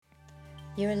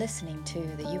You are listening to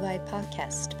the UI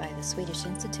podcast by the Swedish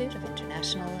Institute of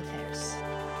International Affairs.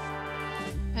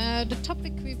 The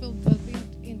topic we will delve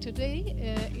in today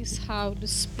is how the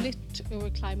split over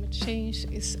climate change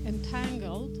is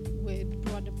entangled with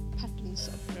broader patterns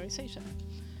of polarization.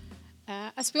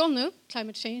 As we all know,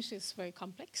 climate change is very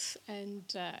complex and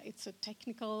it's a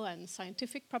technical and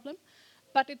scientific problem.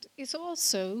 But it is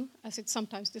also, as it's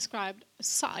sometimes described, a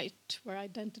site where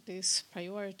identities,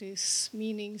 priorities,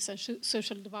 meanings, and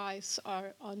social divides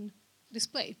are on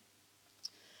display.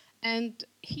 And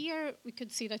here we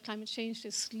could see that climate change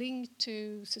is linked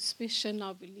to suspicion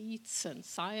of elites and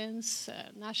science,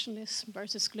 nationalism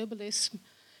versus globalism,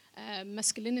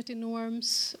 masculinity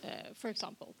norms, for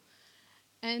example.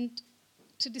 And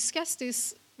to discuss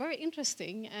this very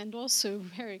interesting and also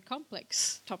very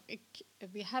complex topic,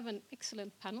 we have an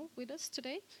excellent panel with us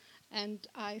today, and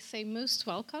I say most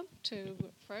welcome to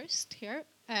first here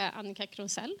Annica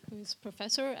Kronsell, who is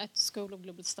professor at School of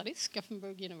Global Studies,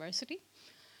 Gothenburg University,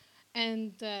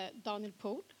 and Daniel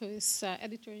Poohl, who is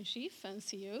editor-in-chief and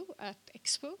CEO at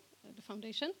Expo, the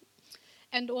foundation.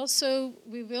 And also,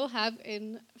 we will have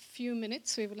in a few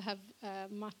minutes, we will have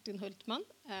Martin Hultman,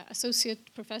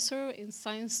 Associate Professor in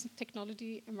Science,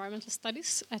 Technology, Environmental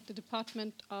Studies at the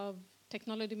Department of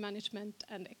Technology Management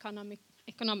and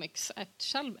Economics at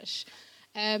Chalmers.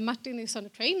 Martin is on a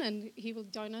train and he will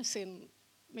join us in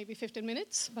maybe 15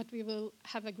 minutes, but we will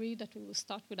have agreed that we will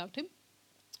start without him.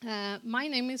 My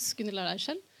name is Gunilla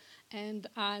Reischl, and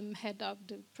I'm head of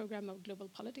the Program of Global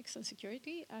Politics and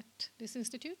Security at this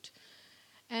institute.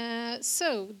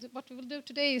 What we will do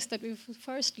today is that we will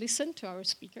first listen to our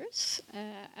speakers,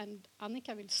 and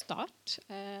Annica will start,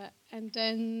 and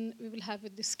then we will have a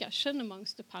discussion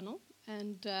amongst the panel,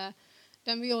 and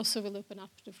then we also will open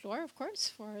up the floor, of course,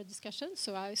 for a discussion.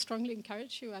 So I strongly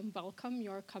encourage you and welcome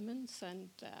your comments and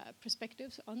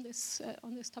perspectives on this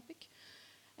topic.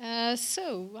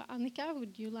 So, Annica,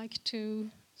 would you like to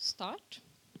start?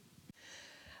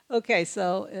 Okay,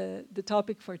 so the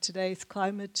topic for today is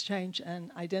climate change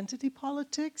and identity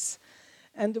politics.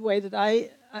 And the way that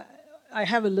I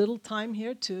have a little time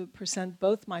here to present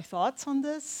both my thoughts on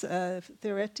this,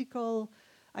 theoretical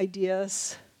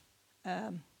ideas,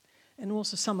 and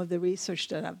also some of the research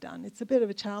that I've done. It's a bit of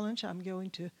a challenge. I'm going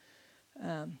to,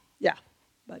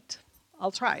 but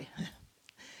I'll try.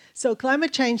 So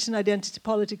climate change and identity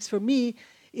politics for me,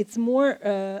 it's more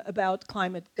about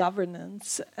climate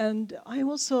governance, and I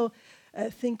also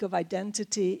think of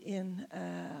identity in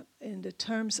the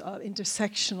terms of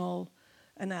intersectional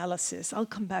analysis. I'll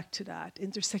come back to that,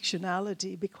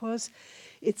 intersectionality, because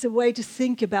it's a way to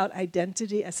think about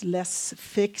identity as less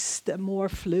fixed, more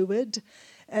fluid.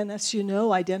 And as you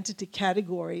know, identity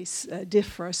categories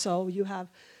differ. So you have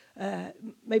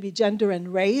maybe gender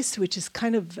and race, which is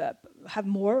kind of have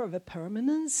more of a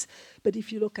permanence. But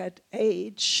if you look at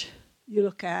age, you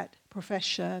look at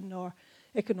profession or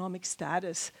economic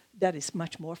status, that is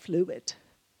much more fluid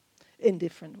in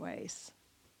different ways.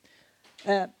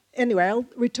 Anyway, I'll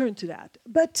return to that.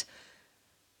 But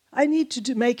I need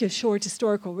to make a short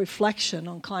historical reflection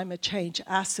on climate change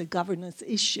as a governance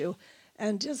issue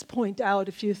and just point out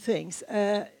a few things.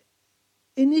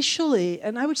 Initially,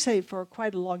 and I would say for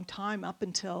quite a long time, up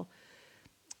until,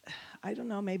 I don't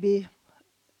know, maybe,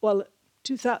 well,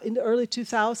 in the early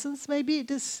 2000s, maybe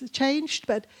this changed,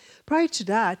 but prior to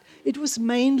that, it was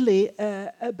mainly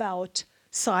about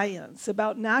science,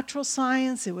 about natural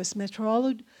science. It was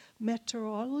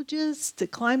meteorologists, the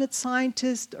climate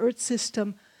scientists, earth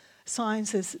system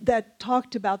sciences that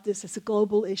talked about this as a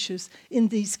global issues in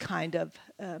these kind of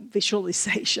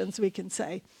visualizations, we can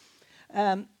say.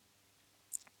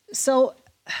 So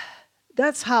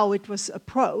that's how it was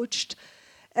approached.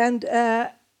 And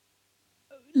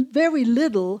very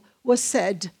little was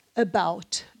said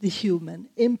about the human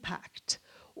impact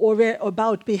or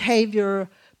about behavior,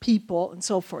 people, and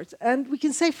so forth. And we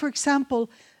can say, for example,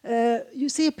 you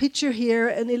see a picture here,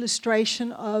 an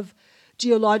illustration of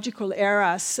geological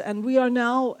eras. And we are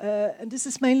now, and this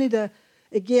is mainly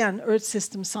again, earth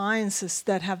system sciences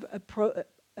that have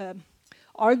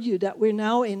argue that we're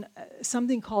now in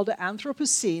something called the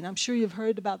Anthropocene. I'm sure you've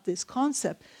heard about this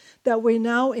concept, that we're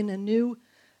now in a new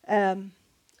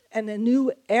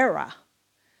era,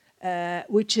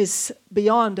 which is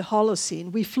beyond the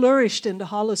Holocene. We flourished in the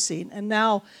Holocene, and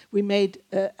now we made,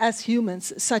 as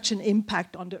humans, such an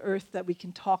impact on the Earth that we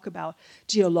can talk about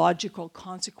geological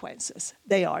consequences,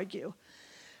 they argue.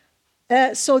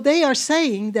 So they are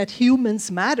saying that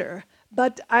humans matter,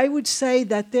 but I would say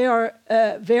that they are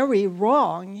very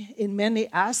wrong in many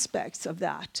aspects of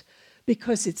that,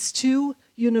 because it's too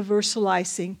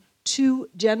universalizing, too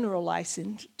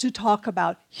generalizing to talk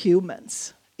about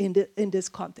humans in this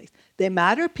context. They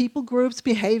matter, people groups,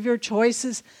 behavior,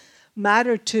 choices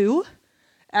matter too,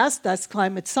 as does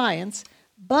climate science,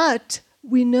 but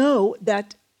we know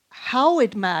that how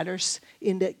it matters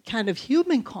in the kind of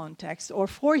human context or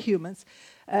for humans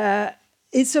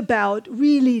is about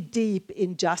really deep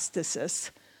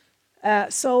injustices.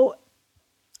 So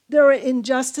there are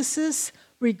injustices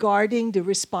regarding the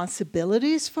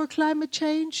responsibilities for climate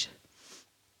change.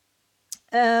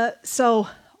 So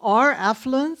our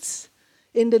affluence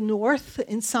in the north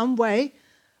in some way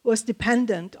was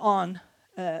dependent on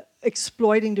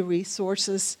exploiting the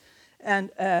resources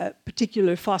and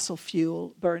particular fossil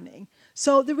fuel burning.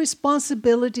 So the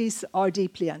responsibilities are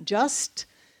deeply unjust.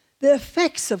 The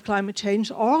effects of climate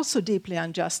change are also deeply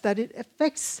unjust, that it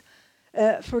affects,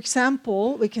 for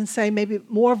example, we can say maybe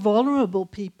more vulnerable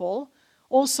people,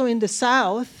 also in the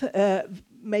south,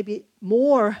 maybe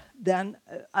more than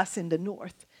us in the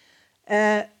north.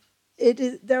 There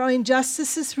are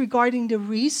injustices regarding the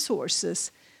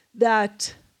resources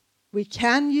that we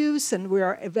can use and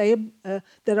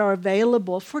that are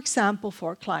available, for example,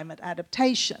 for climate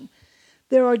adaptation.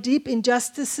 There are deep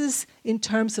injustices in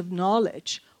terms of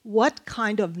knowledge. What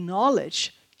kind of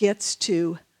knowledge gets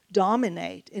to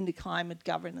dominate in the climate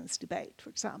governance debate, for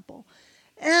example?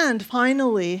 And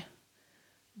finally,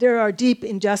 there are deep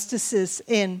injustices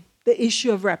in the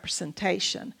issue of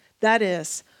representation. That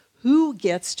is, who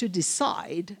gets to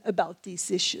decide about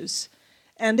these issues?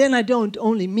 And then I don't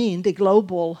only mean the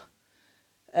global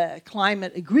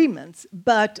climate agreements,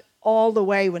 but all the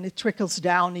way when it trickles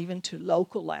down even to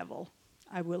local level.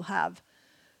 I will have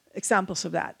examples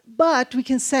of that. But we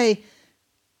can say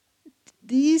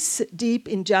these deep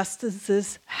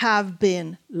injustices have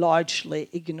been largely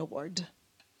ignored.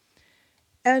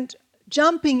 And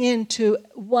jumping into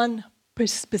one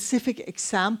specific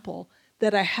example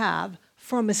that I have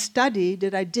from a study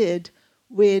that I did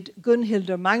with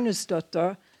Gunilla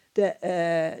Reischl,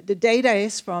 the data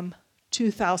is from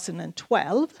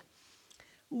 2012.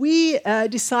 We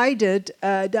decided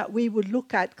that we would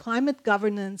look at climate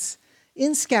governance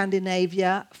in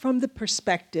Scandinavia from the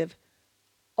perspective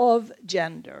of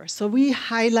gender. So we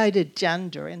highlighted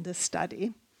gender in the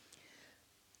study.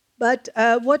 But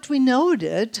what we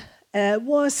noted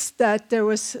was that there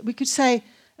was, we could say,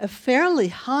 a fairly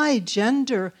high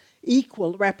gender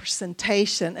equal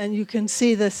representation. And you can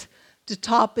see this, the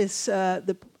top is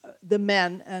the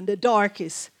men and the dark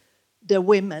is the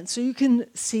women. So you can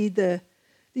see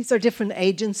these are different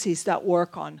agencies that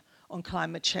work on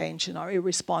climate change and are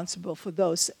responsible for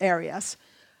those areas.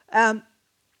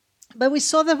 But we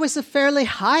saw there was a fairly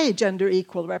high gender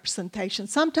equal representation,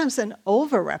 sometimes an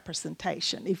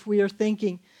over-representation, if we are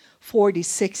thinking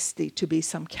 40-60 to be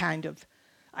some kind of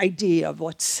idea of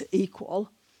what's equal.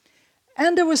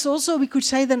 And there was also, we could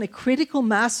say then, a critical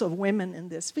mass of women in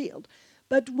this field.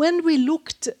 But when we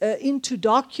looked into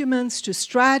documents, to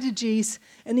strategies,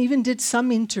 and even did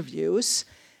some interviews,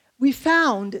 we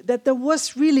found that there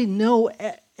was really no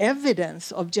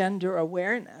evidence of gender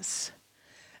awareness.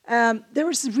 There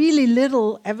was really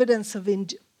little evidence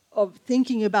of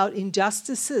thinking about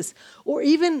injustices, or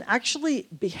even actually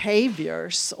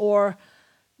behaviors, or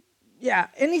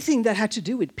anything that had to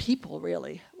do with people,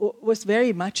 really, was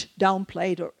very much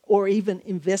downplayed or even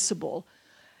invisible.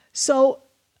 So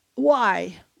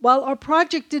why? Well, our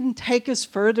project didn't take us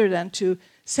further than to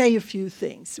say a few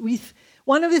things.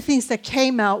 One of the things that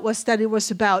came out was that it was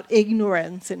about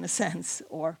ignorance, in a sense,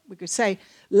 or we could say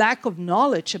lack of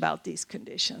knowledge about these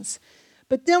conditions.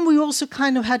 But then we also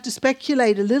kind of had to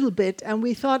speculate a little bit, and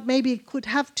we thought maybe it could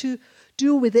have to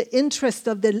do with the interest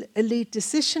of the elite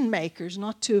decision makers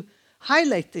not to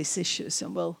highlight these issues,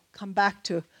 and we'll come back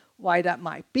to why that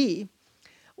might be.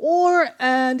 Or,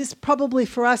 and this is probably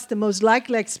for us the most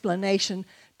likely explanation,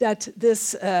 that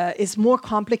this is more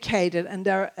complicated and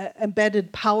there are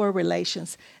embedded power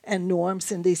relations and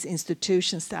norms in these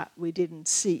institutions that we didn't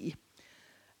see.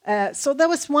 So that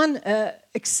was one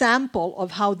example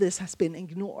of how this has been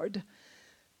ignored.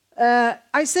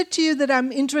 I said to you that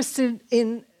I'm interested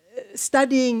in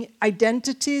studying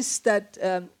identities. That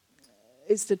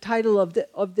is the title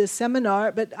of this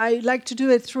seminar, but I like to do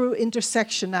it through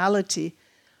intersectionality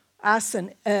as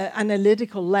an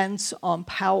analytical lens on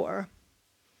power.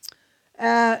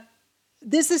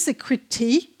 This is a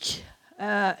critique.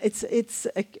 It's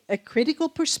a critical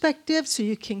perspective, so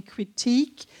you can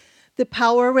critique the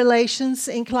power relations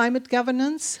in climate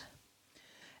governance.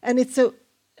 And it's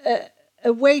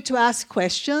a way to ask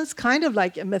questions, kind of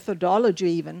like a methodology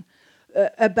even,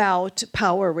 about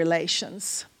power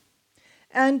relations.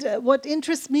 And what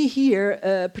interests me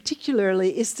here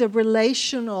particularly is the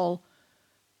relational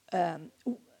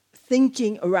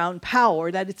thinking around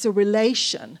power, that it's a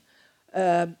relation.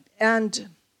 And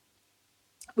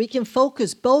we can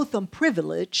focus both on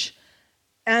privilege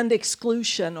and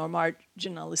exclusion or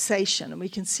marginalization, and we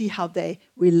can see how they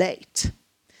relate.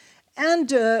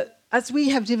 And as we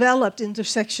have developed,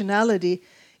 intersectionality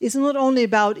is not only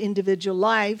about individual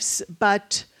lives,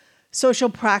 but social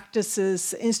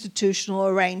practices, institutional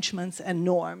arrangements, and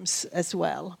norms as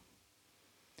well.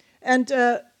 And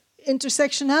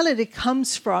intersectionality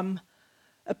comes from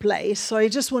a place. So I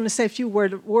just want to say a few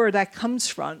words where that comes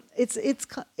from. It's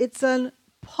a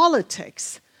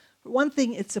politics. For one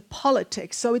thing, it's a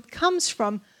politics. So it comes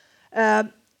from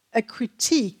a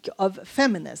critique of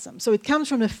feminism. So it comes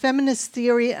from a feminist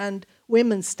theory and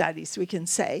women's studies, we can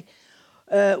say,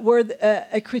 where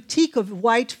a critique of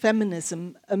white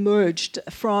feminism emerged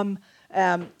from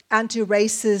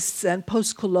anti-racist and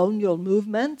post-colonial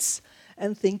movements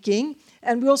and thinking.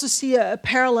 And we also see a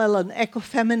parallel an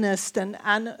ecofeminist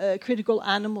and critical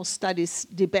animal studies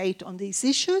debate on these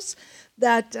issues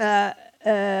that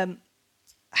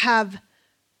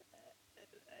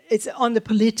it's on the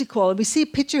political. We see a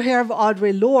picture here of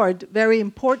Audre Lorde, very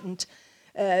important.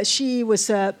 She was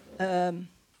a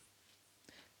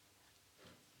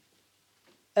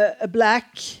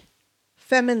black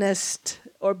feminist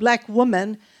or black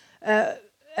woman,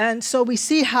 and so we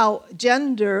see how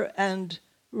gender and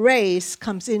race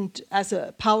comes in as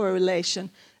a power relation,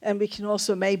 and we can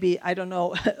also maybe, I don't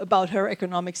know about her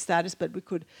economic status, but we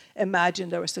could imagine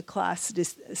there was a class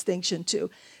distinction too.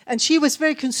 And she was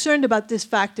very concerned about this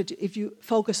fact that if you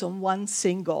focus on one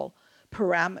single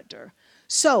parameter.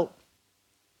 So,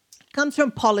 it comes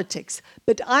from politics,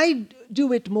 but I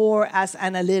do it more as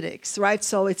analytics, right?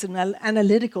 So it's an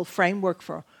analytical framework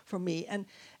for me.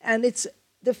 And it's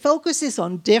the focus is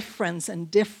on difference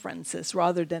and differences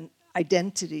rather than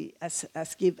identity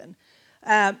as given.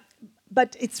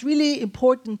 But it's really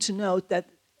important to note that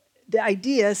the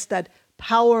idea is that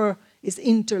power is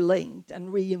interlinked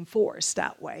and reinforced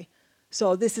that way.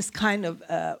 So this is kind of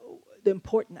the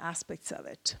important aspects of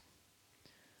it.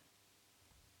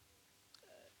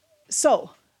 So,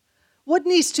 what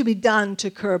needs to be done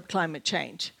to curb climate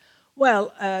change?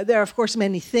 Well, there are of course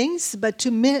many things, but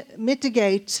to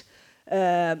mitigate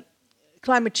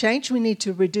climate change, we need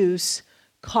to reduce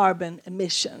carbon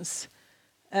emissions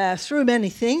through many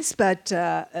things, but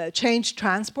change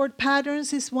transport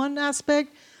patterns is one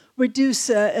aspect. Reduce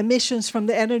emissions from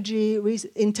the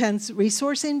energy-intense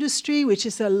resource industry, which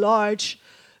is a large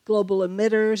global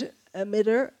emitter.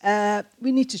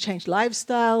 We need to change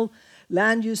lifestyle,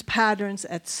 land use patterns,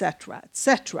 etc.,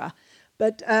 etc.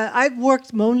 But I've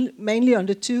worked mainly on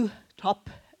the two top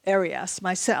areas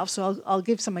myself, so I'll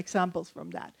give some examples from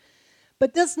that.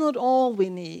 But that's not all we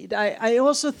need. I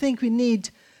also think we need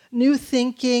new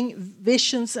thinking,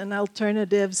 visions and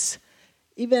alternatives,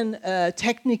 even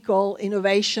technical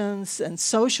innovations and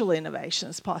social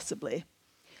innovations possibly.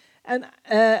 And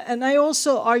I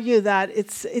also argue that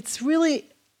it's really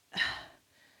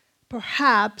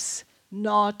perhaps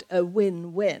not a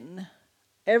win-win.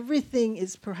 Everything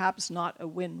is perhaps not a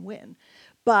win-win,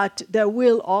 but there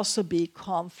will also be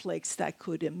conflicts that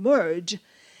could emerge.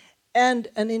 And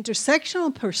an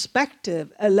intersectional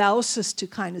perspective allows us to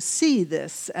kind of see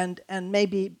this and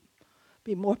maybe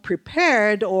be more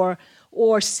prepared or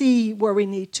see where we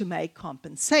need to make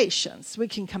compensations. We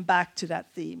can come back to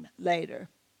that theme later.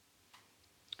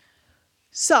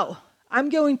 So, I'm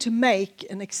going to make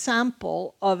an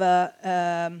example of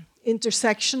a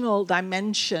intersectional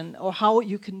dimension, or how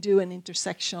you can do an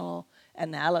intersectional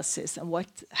analysis and what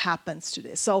happens to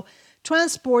this. So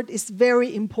transport is a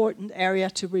very important area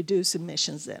to reduce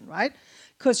emissions in, right?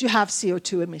 Because you have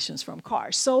CO2 emissions from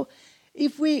cars. So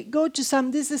if we go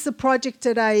to this is a project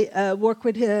that I work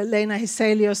with Lena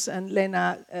Hiselius and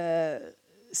Lena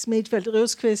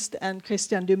Smidfeldt-Rosqvist and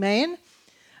Christian Dumaine.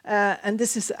 And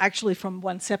this is actually from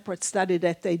one separate study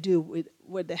that they do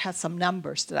where they have some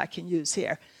numbers that I can use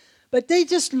here. But they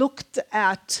just looked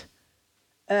at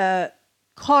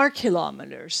car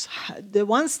kilometers, the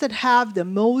ones that have the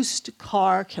most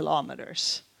car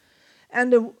kilometers.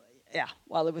 And it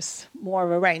was more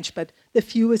of a range, but the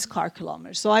fewest car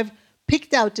kilometers. So I've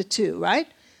picked out the two, right?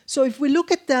 So if we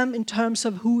look at them in terms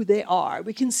of who they are,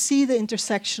 we can see the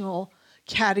intersectional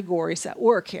categories at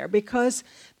work here, because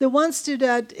the ones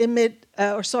that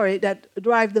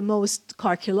drive the most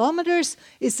car kilometers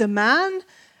is a man.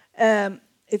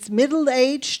 It's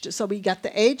middle-aged, so we got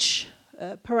the age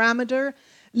parameter.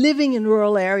 Living in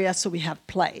rural areas, so we have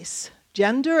place.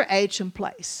 Gender, age, and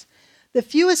place. The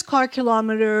fewest car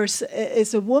kilometers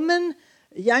is a woman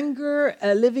younger,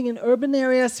 living in urban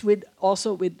areas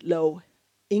also with low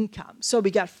income. So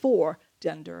we got four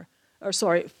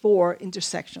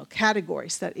intersectional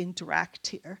categories that interact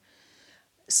here.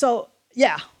 So,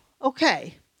 yeah,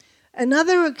 okay.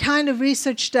 Another kind of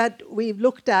research that we've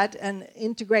looked at and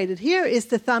integrated here is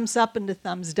the thumbs up and the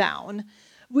thumbs down,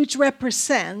 which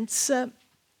represents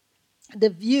the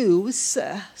views.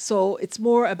 So it's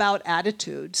more about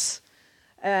attitudes.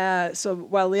 So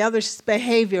while the other is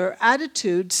behavior,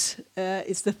 attitudes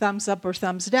is the thumbs up or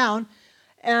thumbs down.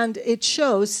 And it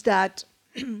shows that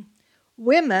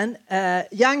women,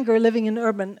 younger, living in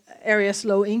urban areas,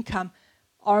 low income,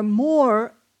 are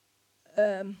more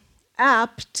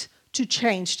apt to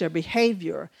change their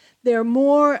behavior. They're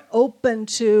more open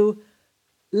to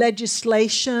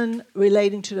legislation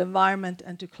relating to the environment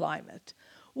and to climate.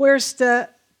 Whereas the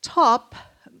top,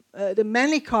 the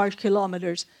many car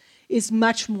kilometers, is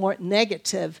much more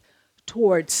negative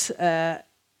towards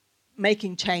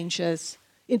making changes,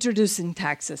 introducing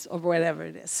taxes, or whatever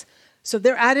it is. So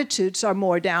their attitudes are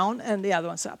more down and the other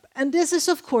one's up. And this is,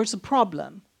 of course, a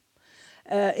problem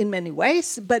in many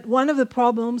ways. But one of the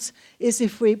problems is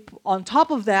if we, on top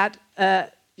of that,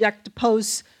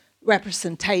 juxtapose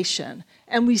representation.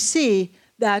 And we see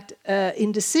that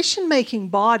in decision-making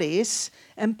bodies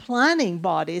and planning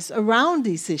bodies around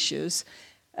these issues,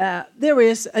 there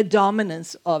is a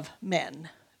dominance of men.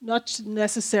 Not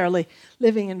necessarily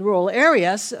living in rural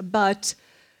areas, but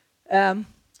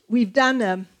we've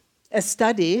done a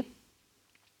study.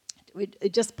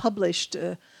 It just published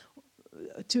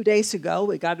 2 days ago,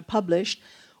 we got it published,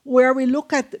 where we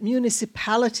look at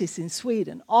municipalities in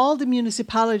Sweden, all the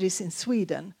municipalities in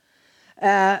Sweden,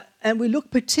 and we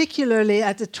look particularly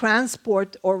at the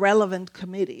transport or relevant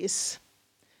committees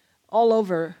all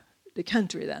over the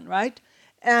country then, right?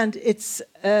 And it's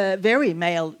very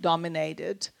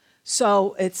male-dominated.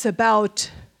 So it's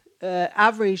about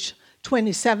average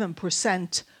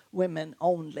 27% women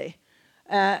only.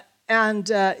 And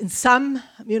in some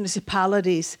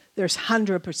municipalities, there's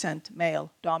 100%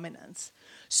 male dominance.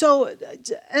 So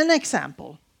an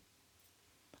example.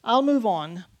 I'll move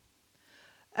on.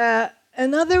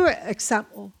 Another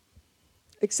example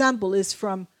is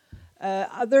from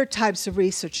other types of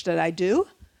research that I do.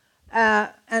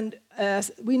 And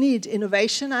we need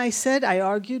innovation, I said. I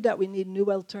argued that we need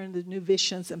new alternatives, new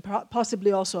visions, and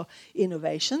possibly also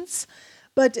innovations.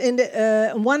 But in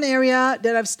one area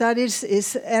that I've studied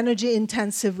is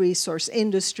energy-intensive resource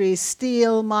industries,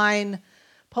 steel, mine,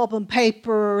 pulp and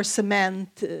paper,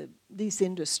 cement, these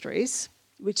industries,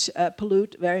 which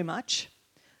pollute very much.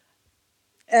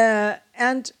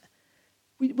 And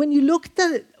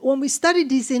when we studied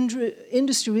these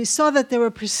industries, we saw that they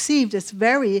were perceived as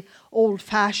very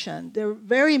old-fashioned. They're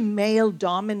very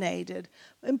male-dominated,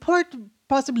 in part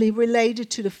possibly related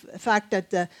to the fact that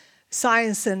the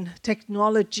science and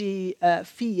technology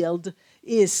field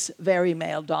is very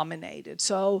male-dominated.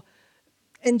 So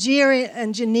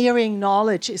engineering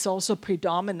knowledge is also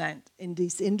predominant in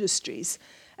these industries.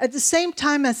 At the same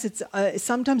time as it's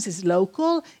sometimes it's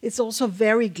local, it's also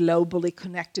very globally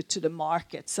connected to the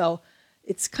market. So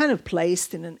it's kind of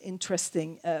placed in an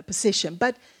interesting position.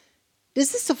 But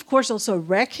this is, of course, also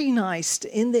recognized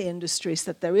in the industries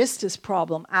that there is this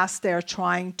problem as they're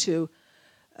trying to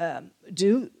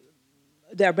do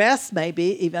their best,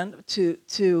 maybe even, to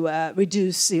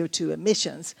reduce CO2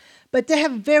 emissions. But they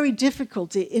have very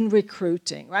difficulty in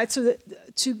recruiting, right? So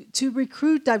to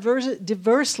recruit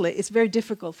diversely is very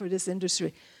difficult for this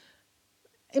industry,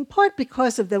 in part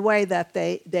because of the way that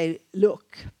they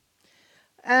look.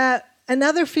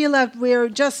 Another field that we're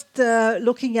just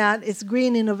looking at is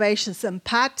green innovations and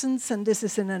patents, and this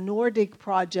is in a Nordic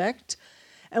project.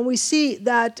 And we see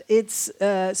that it's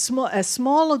a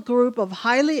smaller group of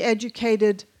highly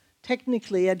educated,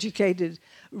 technically educated,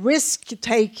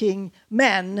 risk-taking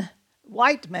men,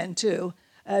 white men too,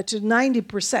 to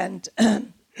 90%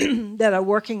 that are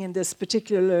working in this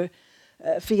particular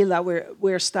field that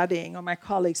we're studying, or my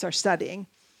colleagues are studying.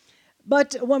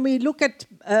 But when we look at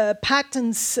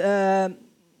patents to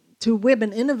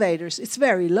women innovators, it's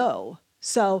very low.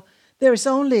 So there's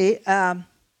only...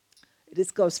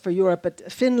 this goes for Europe,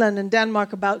 but Finland and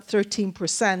Denmark about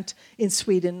 13%, in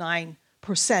Sweden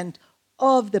 9%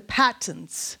 of the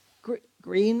patents,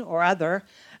 green or other,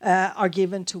 are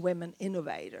given to women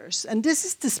innovators. And this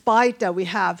is despite that we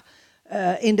have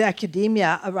in the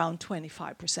academia around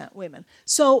 25% women.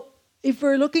 So if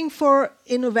we're looking for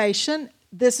innovation,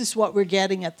 this is what we're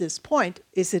getting at this point.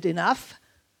 Is it enough?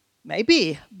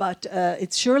 Maybe, but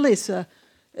it surely is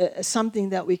something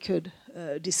that we could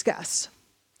discuss.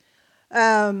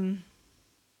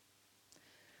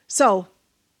 So,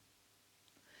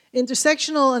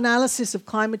 Intersectional analysis of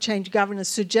climate change governance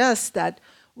suggests that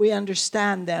we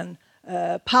understand then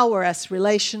power as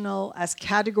relational, as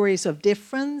categories of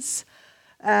difference,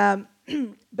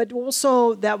 but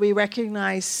also that we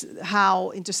recognize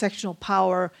how intersectional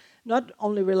power not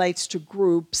only relates to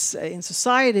groups in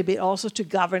society, but also to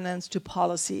governance, to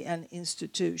policy and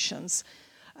institutions.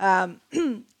 And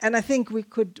I think we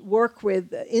could work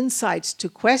with insights to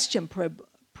question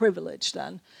privilege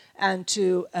then, and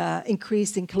to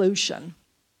increase inclusion.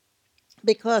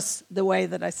 Because the way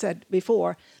that I said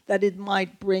before, that it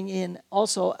might bring in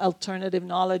also alternative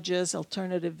knowledges,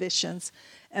 alternative visions,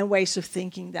 and ways of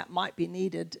thinking that might be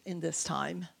needed in this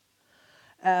time.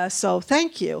 So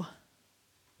thank you.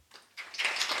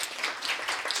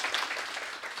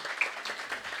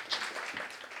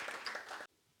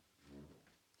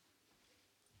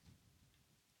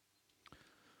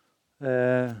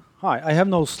 Hi, I have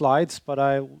no slides, but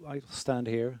I stand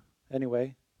here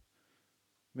anyway.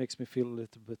 Makes me feel a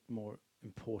little bit more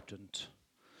important.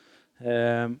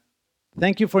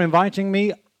 Thank you for inviting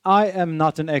me. I am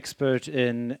not an expert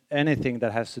in anything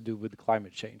that has to do with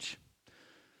climate change.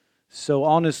 So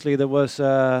honestly, there was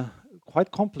quite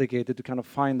complicated to kind of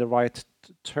find the right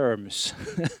terms,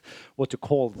 what to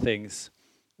call things.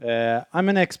 I'm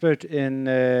an expert in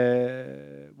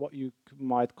what you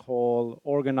might call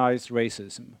organized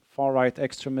racism, far-right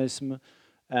extremism,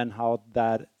 and how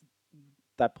that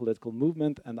political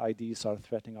movement and ideas are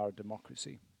threatening our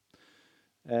democracy.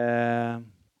 And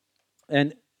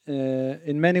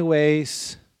in many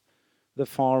ways, the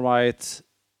far-right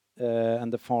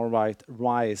and the far-right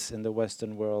rise in the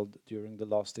Western world during the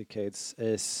last decades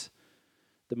is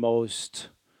the most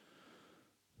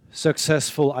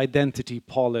successful identity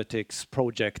politics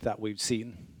project that we've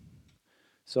seen.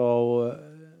 So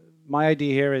my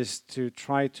idea here is to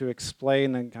try to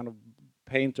explain and kind of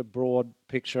paint a broad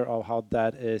picture of how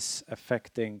that is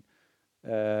affecting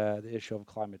the issue of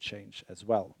climate change as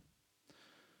well.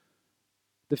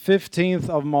 The 15th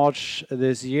of March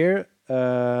this year,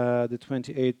 the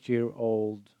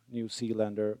 28-year-old New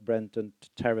Zealander Brenton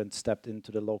Tarrant stepped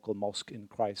into the local mosque in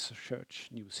Christchurch,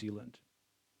 New Zealand.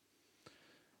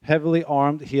 Heavily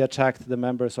armed, he attacked the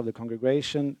members of the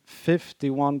congregation.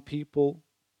 51 people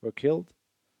were killed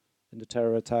in the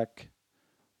terror attack.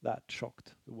 That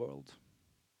shocked the world.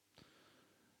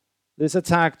 This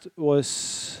attack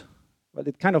was, well,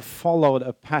 it kind of followed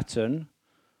a pattern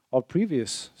of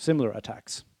previous similar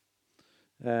attacks.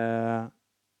 A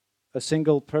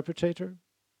single perpetrator,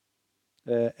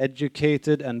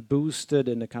 educated and boosted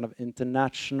in a kind of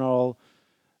international,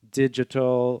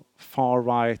 digital,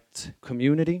 far-right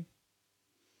community.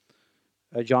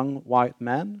 A young white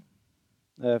man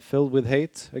filled with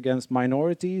hate against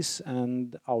minorities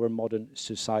and our modern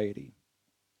society.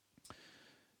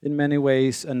 In many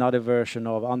ways, another version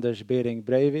of Anders Behring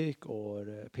Breivik or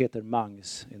Peter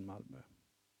Mangs in Malmö.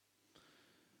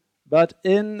 But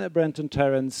in Brenton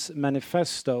Tarrant's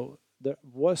manifesto, there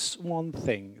was one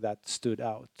thing that stood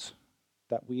out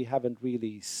that we haven't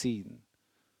really seen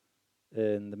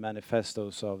in the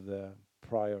manifestos of the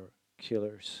prior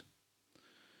killers.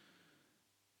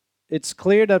 It's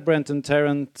clear that Brenton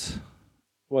Tarrant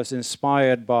was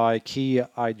inspired by key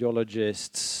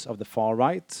ideologists of the far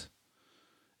right.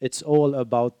 It's all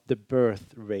about the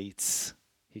birth rates,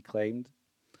 he claimed.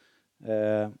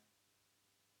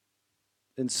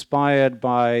 Inspired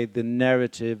by the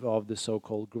narrative of the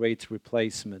so-called Great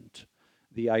Replacement,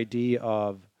 the idea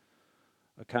of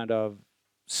a kind of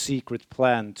secret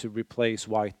plan to replace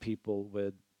white people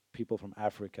with people from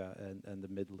Africa and the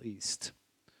Middle East,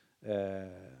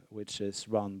 which is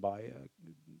run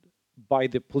by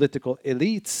the political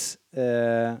elites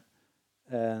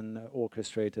and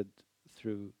orchestrated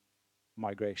through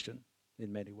migration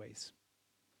in many ways.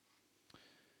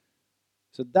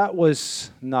 So that was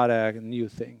not a new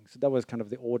thing. So that was kind of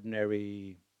the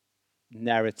ordinary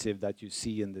narrative that you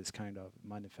see in this kind of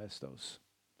manifestos.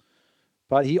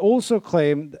 But he also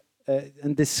claimed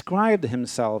and described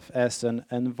himself as an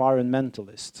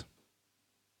environmentalist.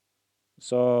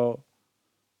 So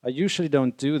I usually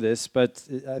don't do this, but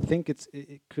I think it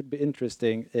could be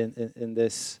interesting in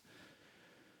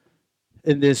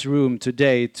this room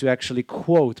today to actually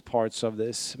quote parts of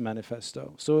this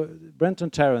manifesto. So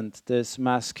Brenton Tarrant, this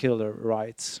mass killer,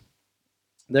 writes,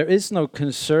 "There is no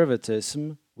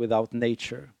conservatism without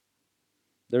nature.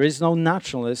 There is no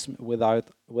nationalism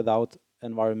without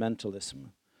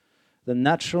environmentalism. The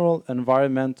natural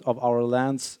environment of our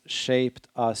lands shaped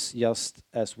us just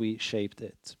as we shaped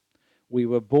it. We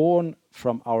were born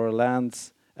from our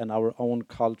lands and our own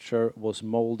culture was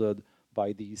molded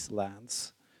by these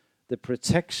lands. the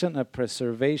protection and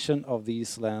preservation of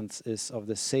these lands is of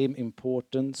the same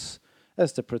importance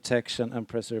as the protection and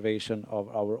preservation of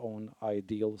our own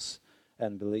ideals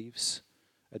and beliefs,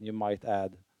 and you might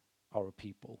add, our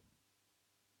people.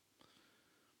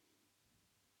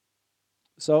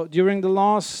 So during the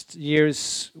last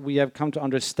years, we have come to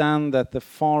understand that the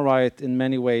far right in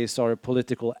many ways are a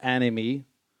political enemy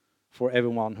for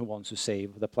everyone who wants to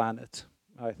save the planet.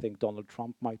 I think Donald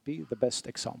Trump might be the best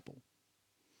example.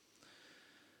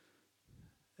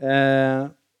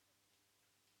 And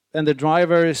the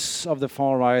drivers of the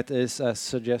far right is, as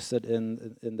suggested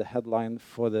in the headline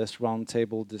for this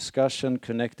roundtable discussion,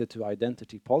 connected to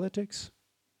identity politics.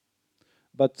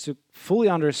 But to fully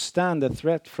understand the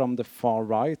threat from the far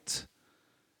right,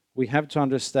 we have to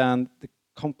understand the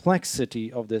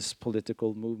complexity of this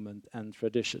political movement and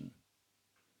tradition.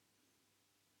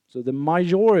 So the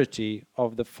majority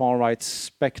of the far right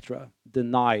spectra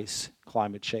denies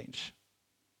climate change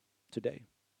today.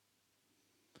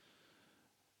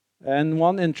 And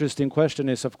one interesting question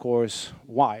is, of course,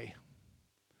 why?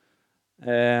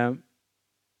 The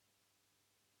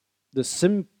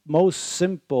most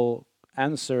simple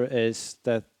answer is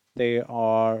that they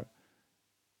are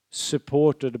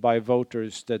supported by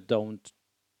voters that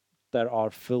are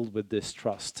filled with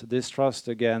distrust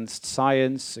against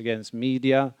science, against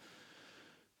media,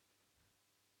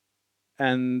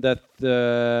 and that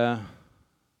the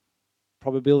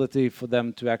probability for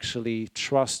them to actually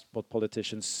trust what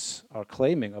politicians are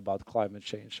claiming about climate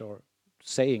change, or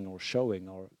saying or showing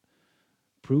or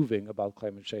proving about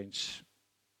climate change,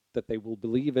 that they will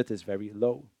believe it, is very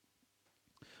low.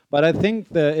 But I think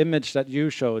the image that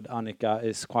you showed, Annica,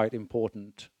 is quite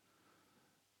important.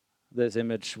 This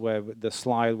image, where the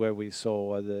slide where we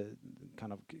saw the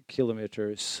kind of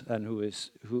kilometers and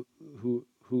who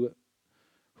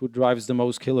drives the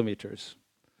most kilometers.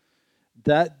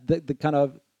 That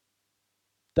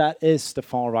is the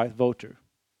far right voter.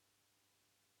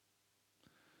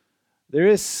 There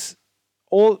is,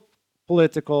 all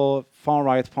political far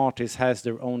right parties has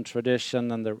their own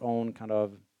tradition and their own kind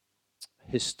of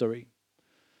history.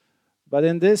 But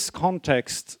in this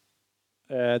context,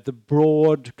 the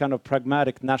broad kind of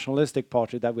pragmatic nationalistic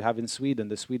party that we have in Sweden,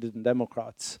 the Sweden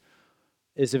Democrats,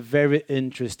 is a very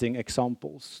interesting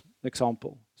example.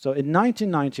 So in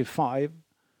 1995,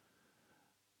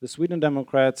 the Sweden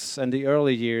Democrats in the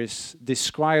early years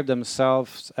described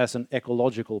themselves as an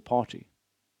ecological party.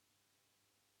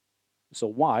 So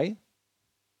why?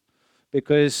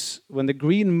 Because when the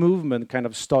Green movement kind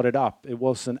of started up, it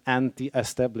was an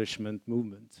anti-establishment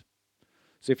movement.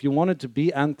 So if you wanted to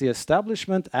be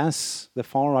anti-establishment, as the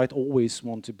far right always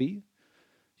want to be,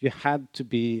 you had to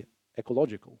be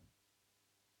ecological.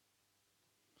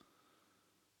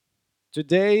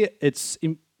 Today, it's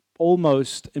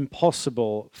almost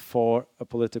impossible for a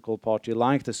political party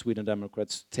like the Sweden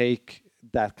Democrats to take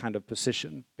that kind of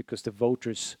position, because the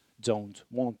voters don't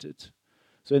want it.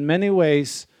 So in many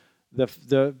ways,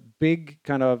 the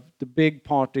big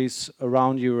parties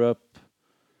around Europe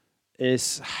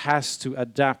has to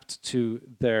adapt to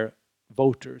their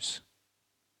voters.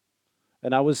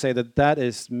 And I would say that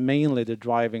is mainly the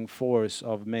driving force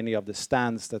of many of the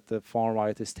stands that the far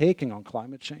right is taking on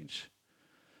climate change.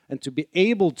 And to be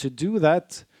able to do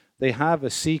that, they have a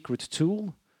secret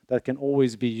tool that can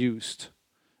always be used.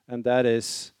 And that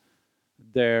is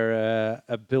their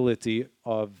ability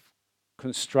of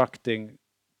constructing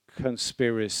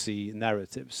conspiracy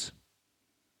narratives.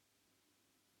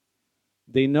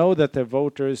 They know that their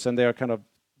voters, and they are kind of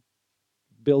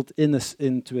built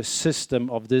into a system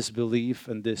of disbelief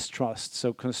and distrust.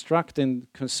 So constructing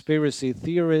conspiracy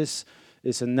theories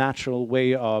is a natural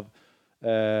way of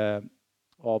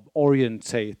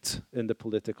orientate in the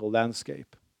political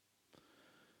landscape.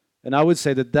 And I would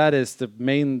say that is the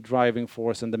main driving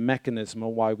force and the mechanism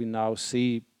of why we now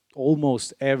see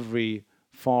almost every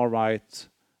far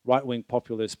right-wing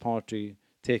populist party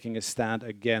taking a stand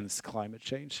against climate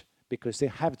change, because they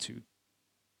have to.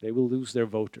 They will lose their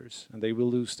voters, and they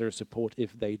will lose their support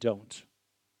if they don't.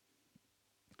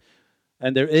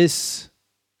 And there is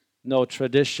no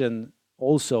tradition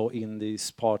also in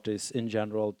these parties in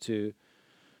general to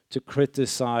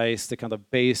criticize the kind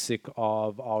of basic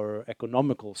of our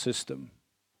economical system.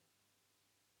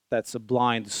 That's a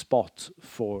blind spot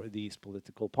for these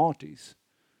political parties.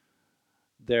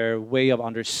 Their way of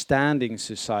understanding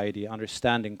society,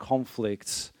 understanding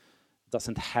conflicts,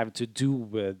 doesn't have to do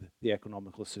with the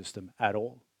economical system at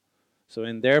all. So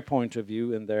in their point of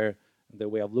view, in their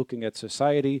way of looking at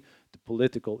society, the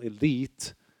political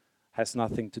elite has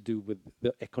nothing to do with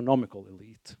the economical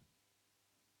elite.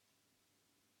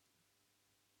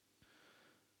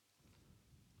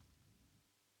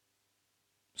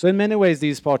 So in many ways,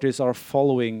 these parties are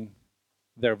following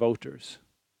their voters.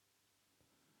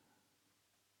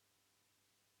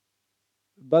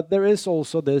 But there is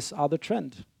also this other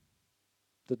trend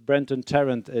that Brenton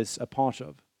Tarrant is a part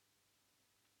of.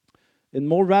 In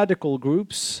more radical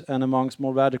groups and amongst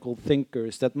more radical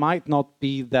thinkers that might not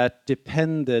be that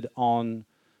dependent on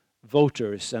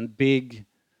voters and big,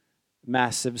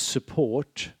 massive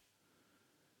support,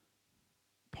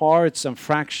 parts and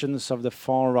fractions of the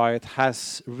far right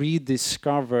has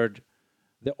rediscovered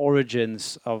the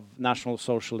origins of National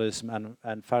Socialism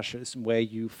and fascism, where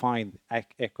you find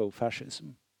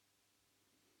eco-fascism,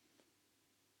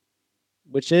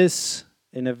 which is,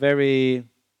 in a very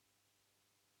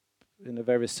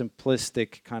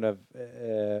simplistic kind of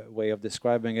way of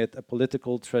describing it, a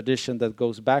political tradition that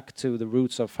goes back to the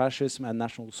roots of fascism and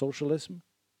National Socialism.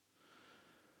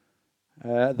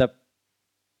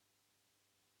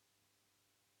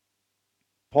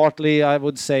 Partly, I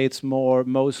would say it's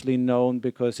mostly known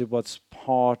because it was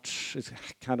it's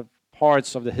kind of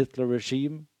parts of the Hitler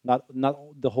regime, not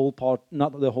the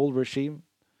whole regime.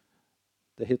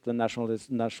 The Hitler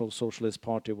National Socialist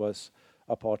Party was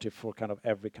a party for kind of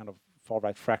every kind of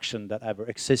far-right fraction that ever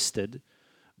existed,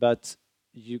 but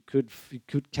you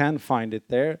can find it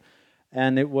there,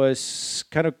 and it was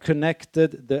kind of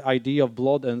connected, the idea of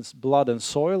blood and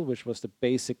soil, which was the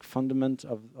basic fundament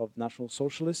of National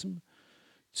Socialism,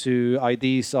 to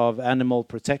ideas of animal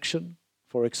protection,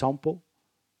 for example.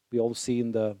 We all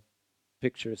seen the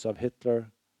pictures of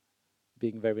Hitler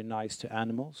being very nice to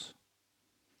animals.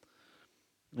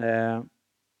 It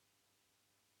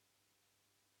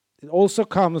also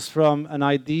comes from an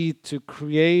idea to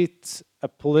create a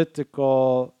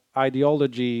political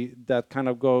ideology that kind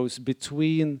of goes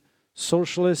between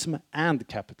socialism and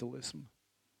capitalism.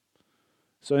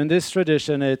 So in this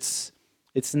tradition, it's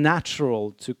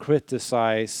natural to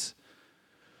criticize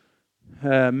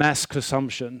mass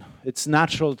consumption. It's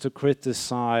natural to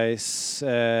criticize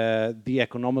the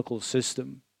economical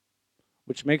system,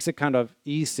 which makes it kind of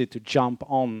easy to jump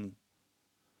on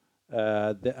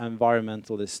the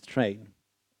environmentalist train.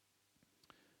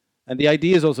 And the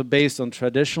idea is also based on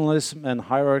traditionalism and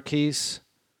hierarchies,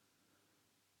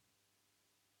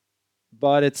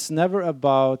 but it's never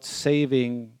about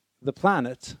saving the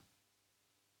planet.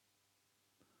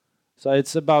 So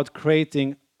it's about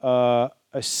creating a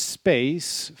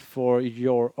space for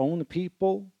your own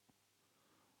people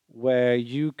where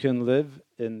you can live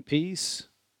in peace,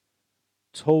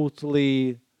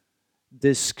 totally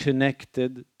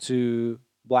disconnected to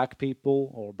black people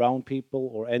or brown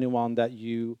people or anyone that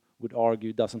you would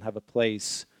argue doesn't have a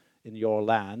place in your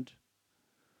land.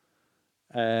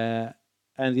 And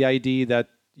the idea that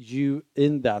you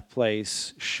in that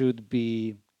place should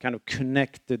be kind of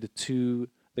connected to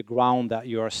the ground that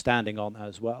you are standing on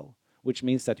as well, which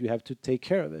means that you have to take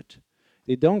care of it.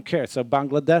 They don't care. So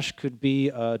Bangladesh could be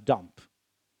a dump.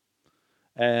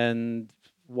 And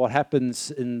what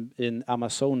happens in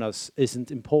Amazonas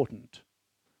isn't important.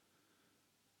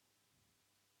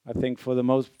 I think for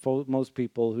most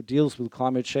people who deals with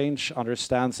climate change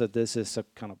understands that this is a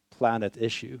kind of planet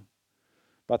issue.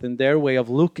 But in their way of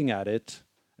looking at it,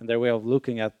 and their way of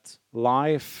looking at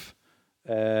life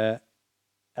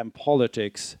and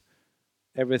politics,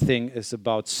 everything is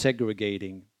about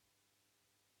segregating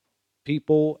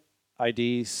people,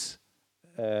 ideas,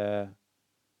 and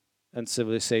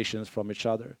civilizations from each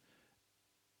other.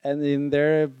 And in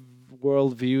their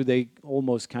worldview, they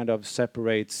almost kind of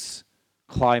separates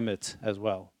climate as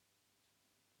well.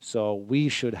 So we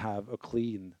should have a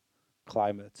clean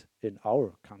climate in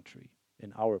our country,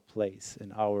 in our place,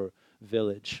 in our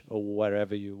village, or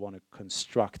wherever you want to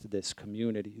construct this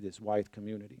community, this white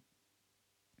community.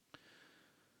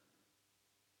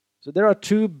 So there are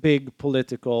two big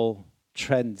political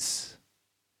trends,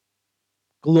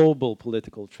 global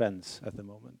political trends at the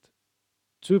moment.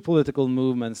 Two political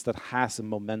movements that has a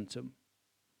momentum.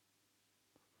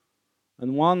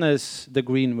 And one is the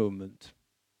Green Movement,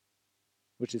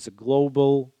 which is a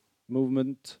global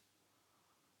movement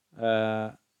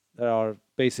that are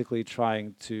basically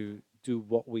trying to do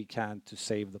what we can to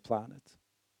save the planet.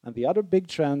 And the other big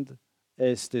trend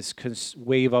is this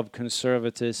wave of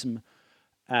conservatism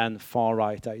and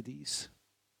far-right ideas.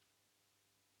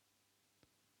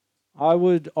 I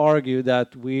would argue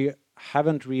that we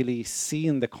haven't really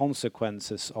seen the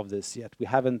consequences of this yet. We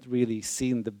haven't really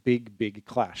seen the big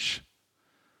clash.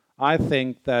 I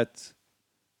think that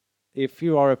if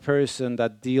you are a person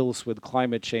that deals with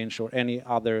climate change or any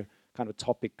other kind of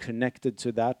topic connected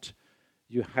to that,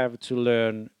 you have to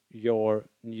learn your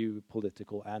new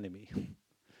political enemy,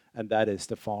 and that is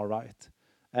the far right.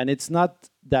 And it's not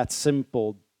that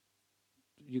simple.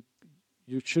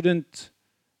 you shouldn't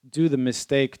do the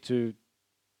mistake to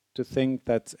think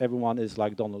that everyone is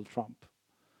like Donald Trump.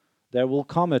 There will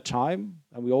come a time,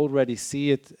 and we already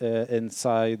see it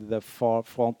inside the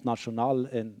Front National,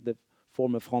 in the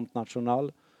former Front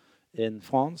National in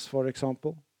France, for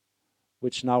example,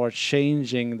 which now are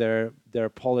changing their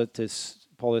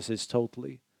policies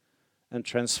totally and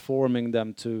transforming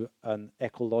them to an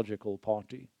ecological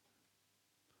party,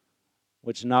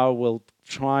 which now will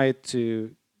try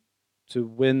to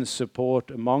win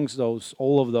support amongst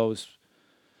all of those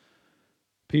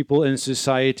people in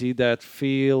society that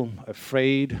feel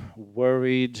afraid,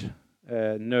 worried,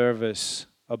 nervous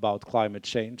about climate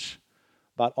change,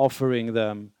 but offering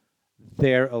them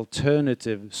their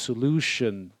alternative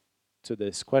solution to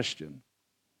this question.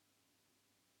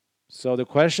 So the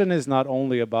question is not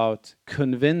only about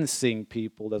convincing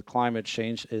people that climate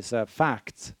change is a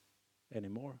fact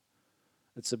anymore.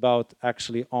 It's about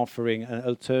actually offering an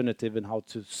alternative in how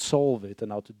to solve it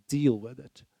and how to deal with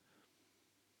it.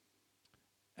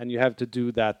 And you have to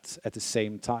do that at the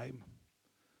same time.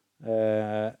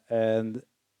 And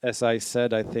as I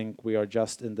said, I think we are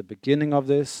just in the beginning of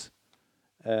this.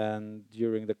 And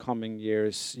during the coming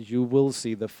years, you will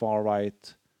see the far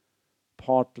right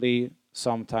partly,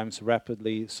 sometimes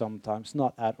rapidly, sometimes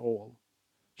not at all,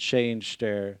 change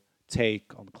their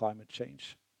take on climate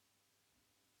change.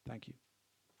 Thank you.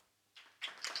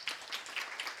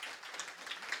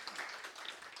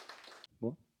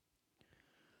 Well,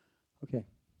 okay.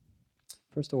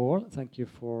 First of all, thank you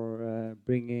for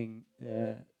bringing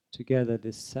together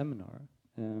this seminar.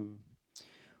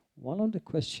 One of the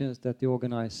questions that the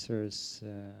organizers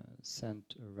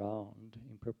sent around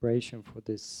in preparation for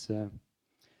this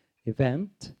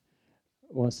event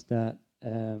was that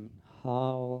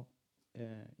how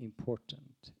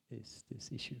important is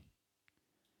this issue?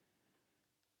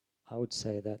 I would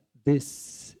say that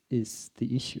this is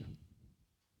the issue.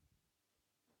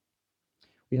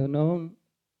 We have known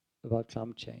about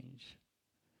climate change,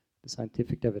 the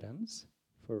scientific evidence,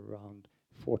 for around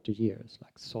 40 years,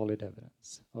 like solid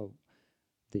evidence of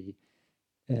the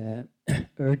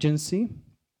urgency,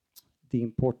 the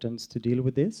importance to deal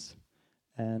with this,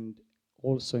 and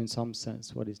also in some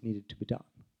sense what is needed to be done.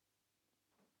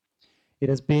 It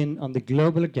has been on the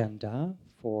global agenda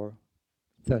for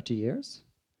 30 years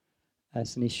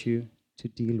as an issue to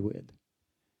deal with.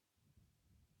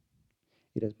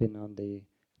 It has been on the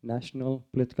national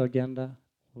political agenda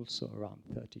also around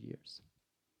 30 years.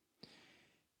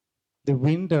 The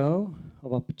window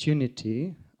of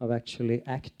opportunity of actually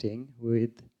acting with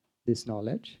this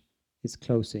knowledge is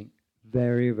closing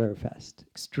very, very fast,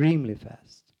 extremely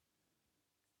fast,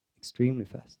 extremely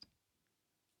fast.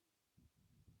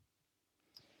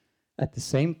 At the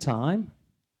same time,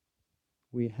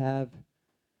 we have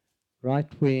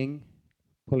right-wing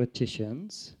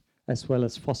politicians as well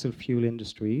as fossil fuel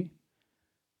industry,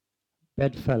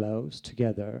 bedfellows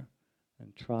together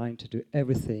and trying to do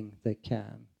everything they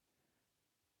can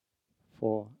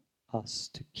for us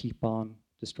to keep on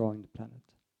destroying the planet.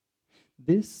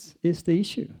 This is the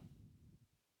issue.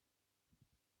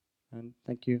 And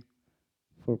thank you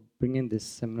for bringing this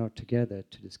seminar together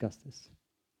to discuss this.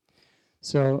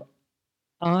 So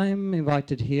I'm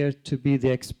invited here to be the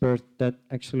expert that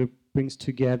actually brings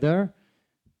together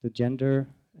the gender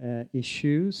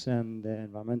issues and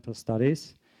environmental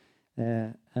studies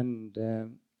and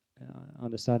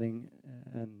understanding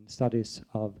and studies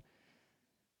of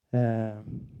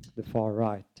the far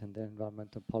right and the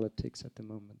environmental politics at the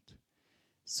moment.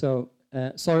 So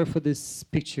sorry for this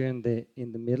picture in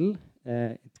the middle.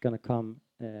 It's going to come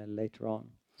later on.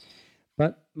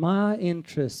 But my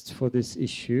interest for this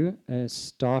issue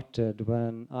started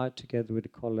when I, together with a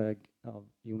colleague of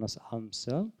Jonas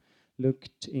Amsel,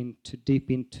 looked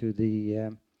deep into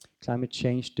the climate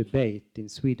change debate in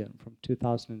Sweden from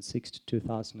 2006 to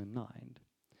 2009.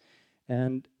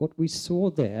 And what we saw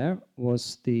there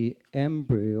was the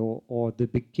embryo or the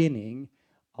beginning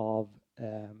of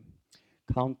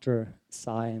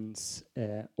counter-science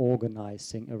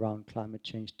organizing around climate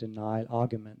change denial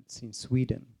arguments in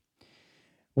Sweden.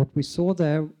 What we saw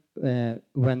there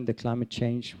when the climate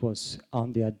change was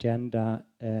on the agenda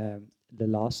the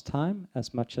last time,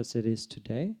 as much as it is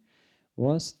today,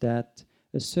 was that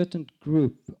a certain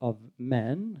group of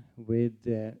men with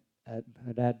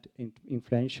had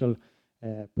influential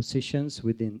positions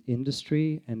within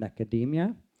industry and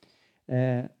academia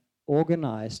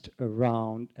organized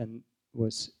around and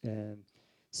was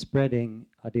spreading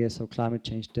ideas of climate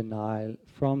change denial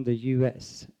from the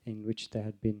US, in which they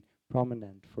had been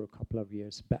prominent for a couple of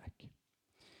years back.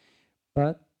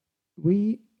 But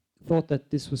we thought that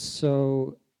this was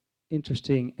so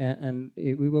interesting, and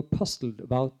we were puzzled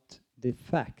about the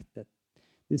fact that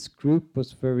this group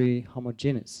was very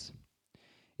homogeneous.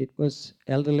 It was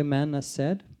elderly men, as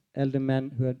said, elderly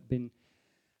men who had been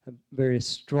a very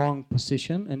strong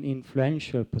position, an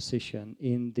influential position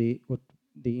in the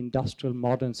industrial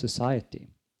modern society.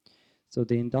 So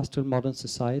the industrial modern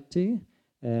society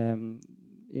in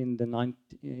the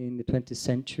 20th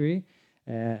century,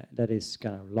 that is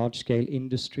kind of large-scale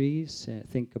industries,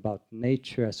 think about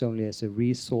nature as only as a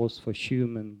resource for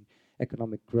human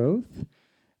economic growth,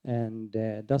 and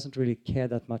doesn't really care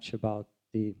that much about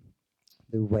the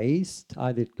waste.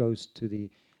 Either it goes to the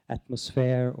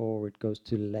atmosphere or it goes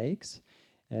to the lakes.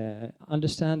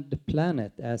 Understand the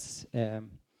planet as a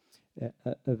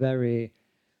very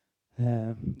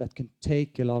that can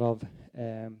take a lot of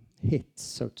hits,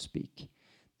 so to speak.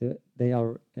 They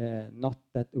are not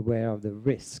that aware of the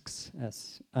risks,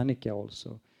 as Annica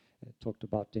also talked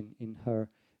about in her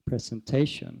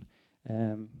presentation.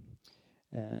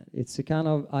 It's a kind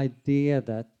of idea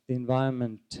that the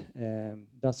environment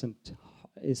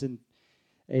isn't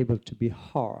able to be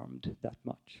harmed that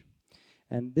much.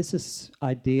 And this is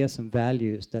ideas and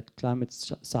values that climate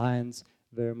science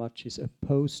very much is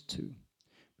opposed to,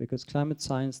 because climate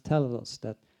science tells us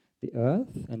that the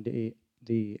Earth and the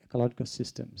ecological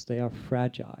systems, they are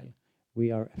fragile.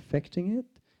 We are affecting it,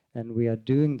 and we are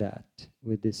doing that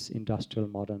with this industrial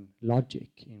modern logic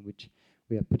in which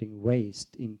we are putting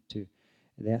waste into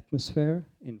the atmosphere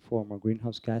in form of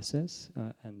greenhouse gases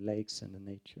and lakes and the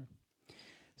nature.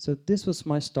 So this was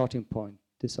my starting point,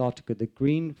 this article, The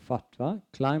Green Fatwa,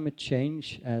 Climate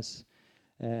Change as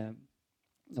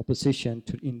Opposition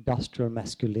to Industrial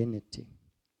Masculinity.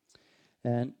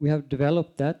 And we have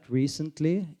developed that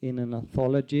recently in an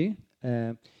anthology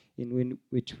in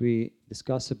which we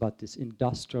discuss about this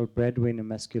industrial breadwinner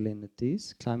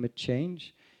masculinities, climate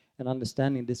change, and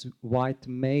understanding this white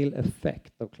male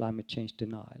effect of climate change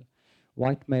denial.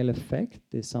 White male effect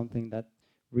is something that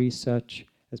research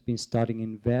has been studying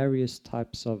in various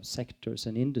types of sectors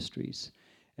and industries,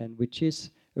 and which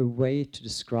is a way to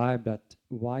describe that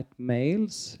white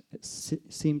males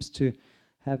seems to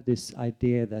have this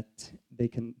idea that they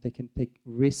can take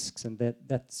risks, and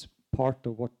that's part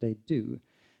of what they do,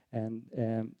 and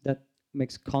that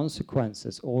makes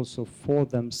consequences also for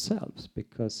themselves,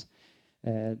 because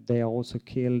they are also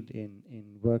killed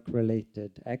in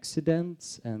work-related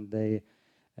accidents, and they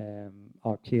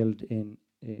are killed in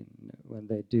when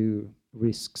they do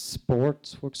risk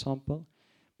sports, for example.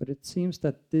 But it seems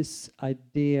that this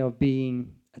idea of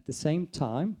being at the same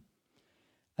time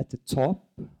at the top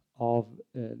of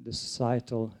the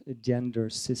societal gender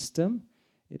system,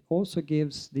 it also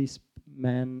gives these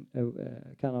men a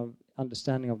kind of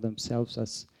understanding of themselves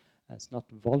as not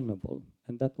vulnerable,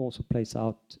 and that also plays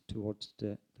out towards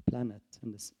the planet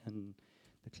and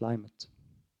the climate.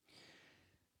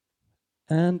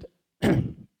 And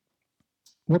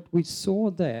what we saw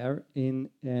there in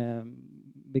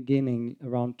beginning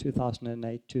around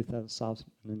 2008,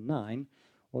 2009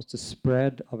 was the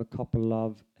spread of a couple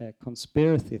of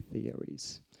conspiracy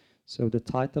theories. So the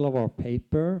title of our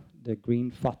paper, The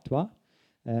Green Fatwa,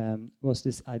 was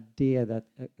this idea that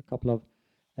a couple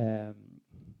of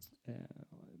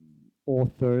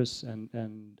authors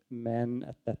and men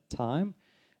at that time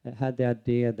had the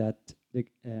idea that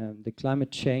the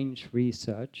climate change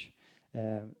research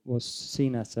was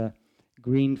seen as a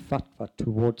green fatwa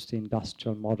towards the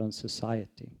industrial modern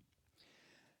society.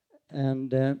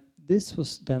 And this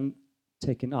was then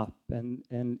taken up, and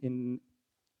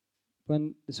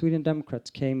when the Sweden Democrats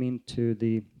came into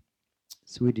the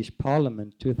Swedish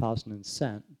Parliament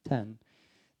 2010,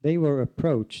 they were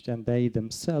approached, and they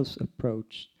themselves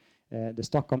approached the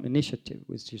Stockholm Initiative,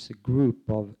 which is a group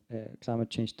of climate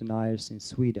change deniers in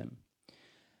Sweden.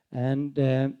 And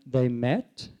they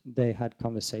met, they had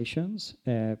conversations.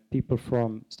 People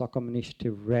from Stockholm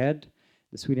Initiative read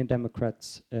the Sweden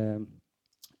Democrats'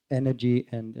 energy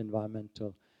and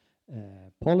environmental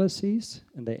policies,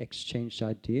 and they exchanged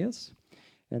ideas.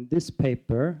 And this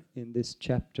paper, in this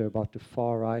chapter about the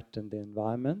far right and the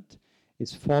environment,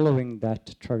 is following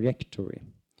that trajectory.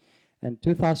 And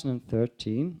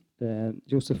 2013,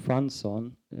 Josef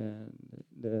Fransson,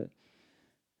 the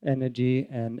energy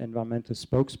and environmental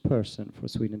spokesperson for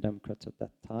Sweden Democrats at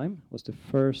that time, was the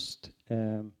first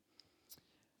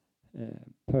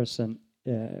person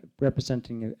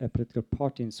representing a political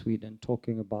party in Sweden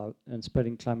talking about and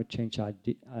spreading climate change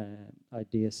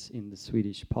ideas in the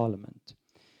Swedish Parliament.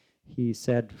 He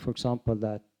said, for example,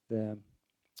 that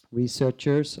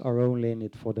researchers are only in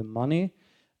it for the money,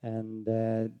 and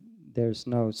there's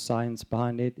no science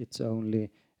behind it. It's only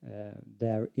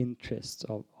their interests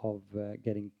of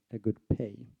getting a good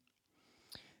pay.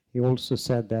 He also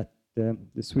said that the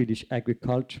Swedish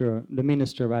agriculture, the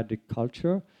Minister of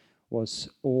Agriculture, was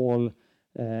all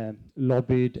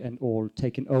lobbied and all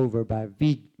taken over by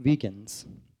vegans.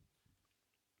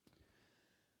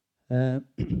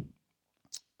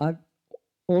 I've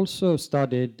also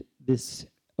studied this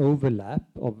overlap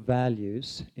of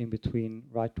values in between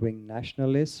right-wing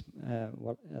nationalism,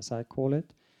 as I call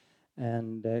it,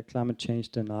 and climate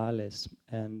change denialism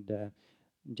and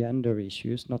gender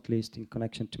issues, not least in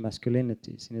connection to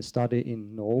masculinities. In a study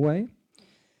in Norway,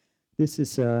 this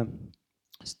is a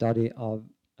study of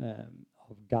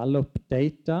Gallup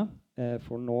data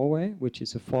for Norway, which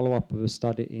is a follow-up of a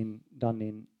study done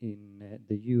in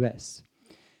the US.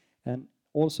 And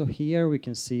also here we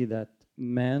can see that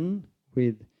men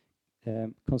with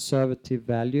conservative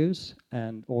values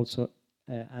and also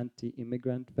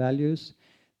anti-immigrant values,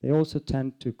 they also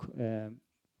tend to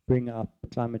bring up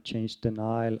climate change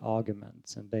denial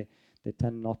arguments, and they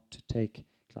tend not to take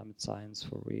climate science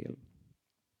for real.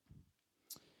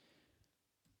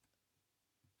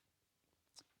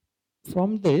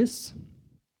 From this,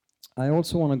 I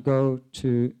also want to go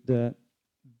to the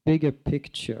bigger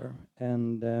picture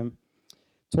and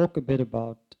talk a bit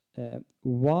about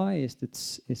why is it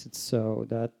so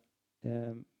that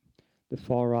the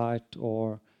far right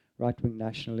or right-wing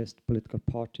nationalist political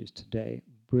parties today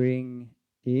bring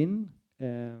in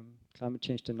climate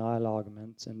change denial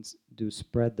arguments and do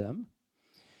spread them.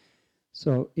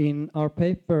 So in our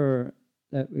paper,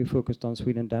 we focused on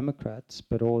Sweden Democrats,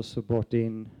 but also brought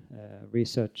in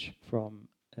research from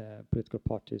political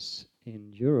parties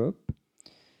in Europe.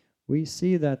 We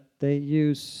see that they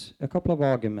use a couple of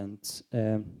arguments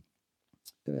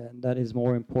that is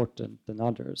more important than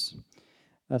others.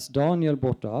 As Daniel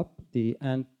brought up, the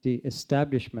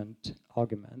anti-establishment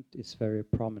argument is very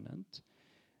prominent.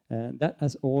 And that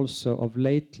has also of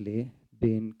lately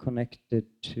been connected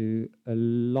to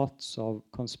lots of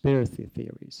conspiracy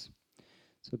theories.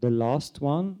 So the last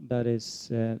one that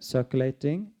is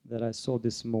circulating, that I saw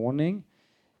this morning,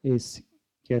 is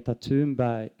Greta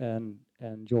Thunberg and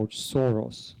George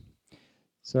Soros.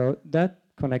 So that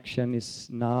connection is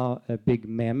now a big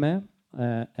meme,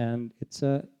 and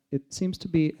it seems to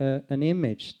be an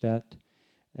image that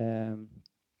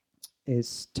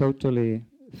is totally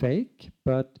fake,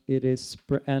 but it is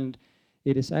and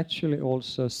it is actually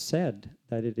also said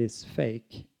that it is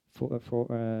fake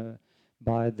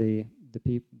by the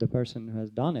person who has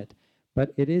done it,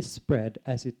 but it is spread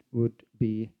as it would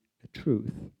be a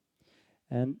truth.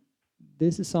 And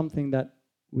this is something that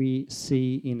we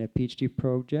see in a PhD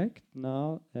project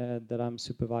now that I'm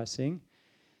supervising.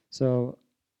 So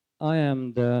I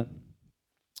am the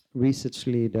research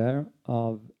leader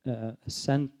of a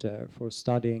center for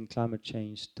studying climate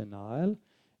change denial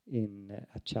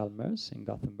at Chalmers in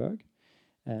Gothenburg.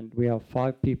 And we have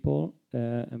 5 people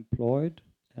employed.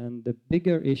 And the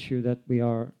bigger issue that we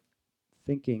are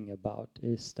thinking about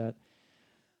is that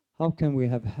how can we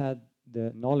have had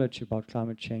the knowledge about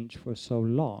climate change for so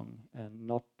long and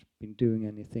not been doing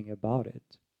anything about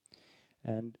it?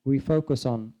 And we focus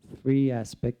on 3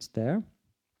 aspects there.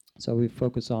 So we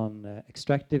focus on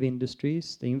extractive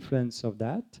industries, the influence of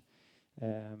that,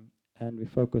 and we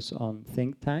focus on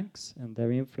think tanks and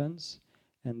their influence,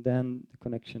 and then the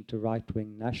connection to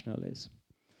right-wing nationalism.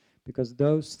 Because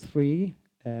those three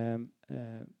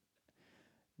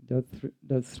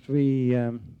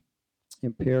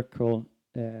empirical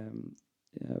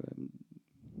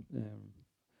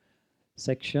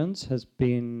sections has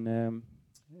been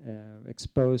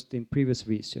exposed in previous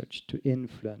research to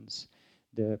influence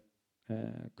the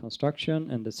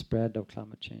construction and the spread of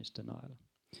climate change denial.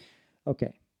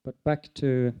 Okay, but back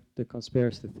to the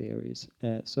conspiracy theories.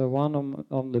 So one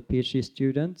of the PhD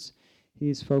students,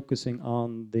 he's focusing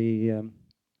on the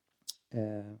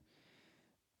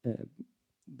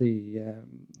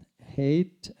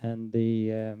hate and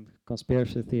the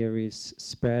conspiracy theories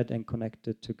spread and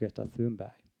connected to Greta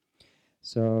Thunberg.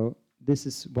 So this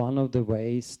is one of the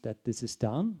ways that this is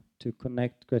done, to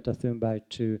connect Greta Thunberg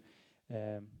to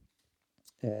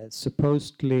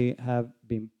supposedly have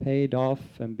been paid off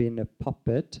and been a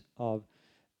puppet of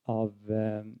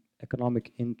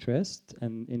economic interest.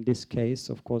 And in this case,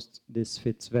 of course, this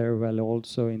fits very well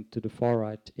also into the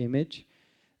far-right image,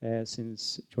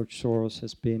 since George Soros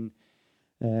has been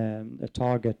a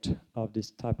target of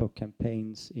this type of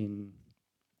campaigns in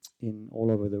all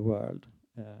over the world.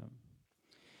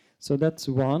 So that's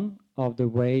one of the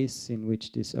ways in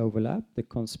which this overlap, the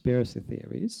conspiracy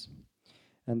theories.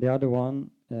 And the other one,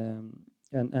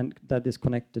 and that is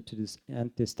connected to this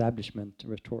anti-establishment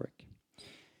rhetoric.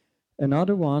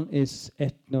 Another one is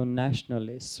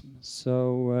ethno-nationalism.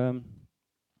 So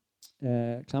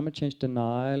climate change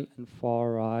denial and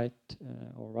far right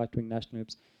or right-wing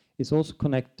nationalism is also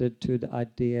connected to the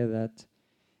idea that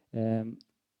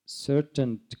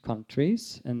certain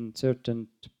countries and certain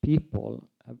people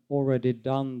have already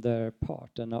done their part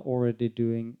and are already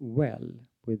doing well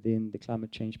within the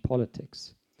climate change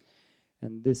politics.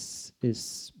 And this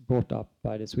is brought up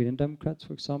by the Sweden Democrats,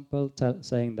 for example,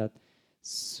 saying that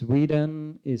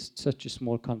Sweden is such a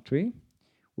small country,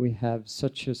 we have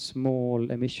such a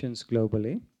small emissions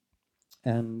globally,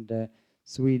 and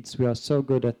Swedes, we are so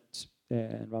good at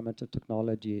environmental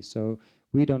technology, so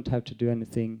we don't have to do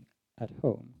anything at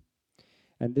home.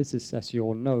 And this is, as you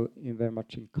all know, very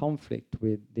much in conflict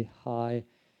with the high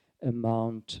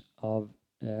amount of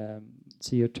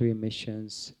CO2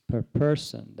 emissions per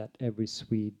person that every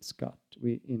Swede's got.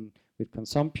 With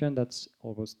consumption, that's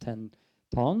almost 10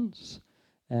 tons,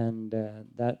 and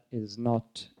that is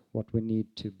not what we need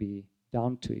to be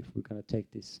down to if we're going to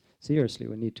take this seriously.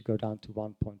 We need to go down to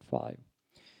 1.5.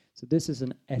 So this is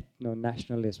an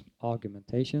ethno-nationalism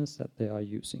argumentations that they are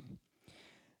using.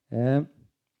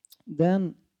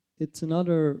 Then it's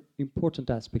another important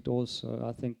aspect also,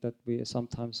 I think, that we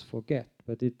sometimes forget,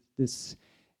 but this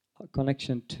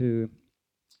connection to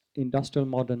industrial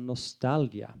modern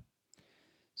nostalgia.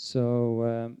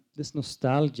 So this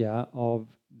nostalgia of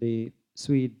the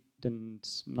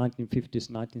Sweden's 1950s,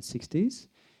 1960s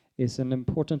is an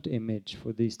important image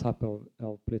for these type of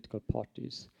political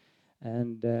parties.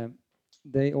 And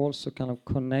they also kind of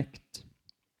connect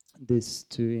this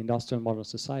to industrial modern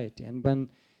society. And when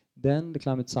then the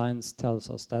climate science tells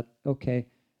us that, okay,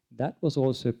 that was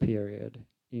also a period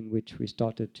in which we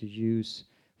started to use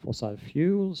fossil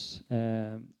fuels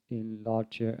in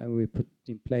larger, and we put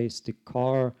in place the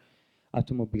car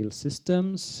automobile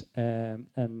systems,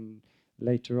 and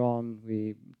later on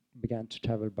we began to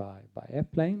travel by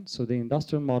airplane. So the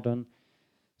industrial modern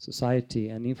society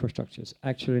and infrastructures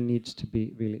actually needs to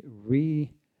be really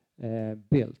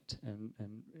rebuilt and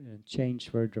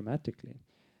changed very dramatically.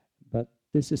 But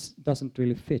this doesn't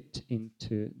really fit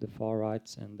into the far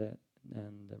rights and the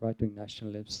right-wing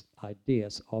nationalists'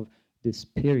 ideas of this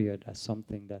period as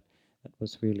something that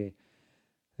was really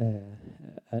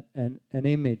an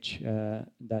image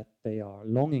that they are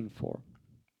longing for.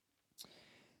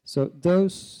 So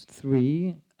those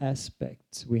three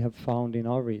aspects we have found in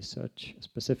our research,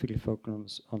 specifically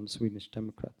focused on Swedish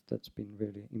Democrats, that's been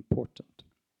really important.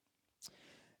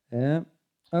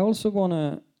 I also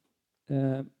want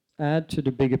to add to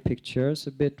the bigger pictures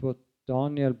a bit what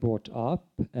Daniel brought up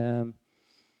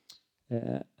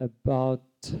about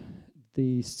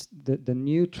the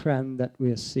new trend that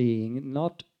we are seeing,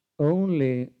 not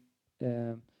only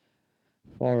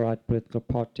far-right political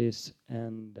parties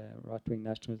and right-wing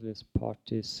nationalist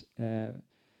parties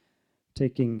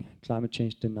taking climate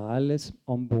change denialism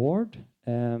on board,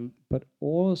 but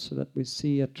also that we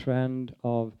see a trend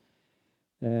of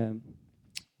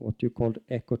what you called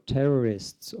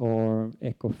eco-terrorists or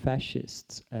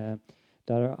eco-fascists that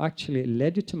are actually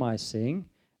legitimizing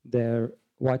their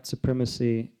white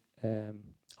supremacy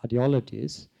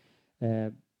ideologies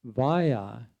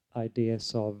via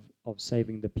ideas of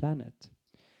saving the planet.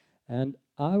 And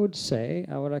I would say,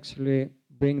 I would actually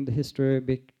bring the history a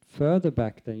bit further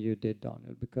back than you did,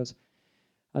 Daniel, because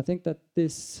I think that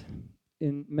this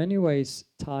in many ways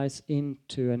ties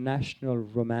into a national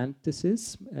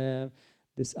romanticism,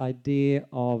 this idea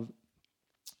of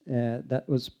that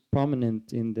was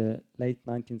prominent in the late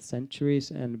 19th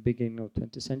centuries and beginning of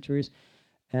 20th centuries,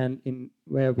 and in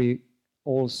where we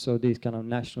also these kind of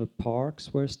national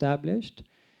parks were established.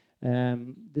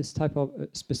 This type of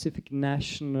specific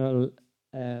national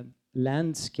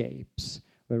landscapes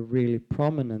were really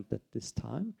prominent at this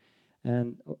time,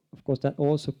 and of course that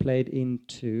also played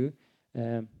into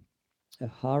a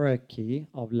hierarchy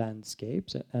of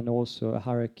landscapes and also a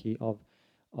hierarchy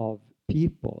of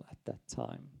people at that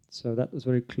time. So that was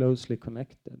very closely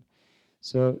connected.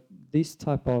 So this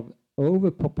type of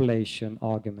overpopulation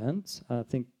arguments, I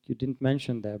think you didn't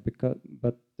mention there,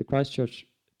 but the Christchurch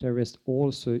terrorists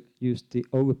also used the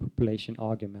overpopulation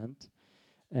argument,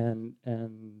 and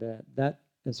that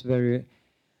is very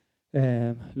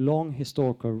long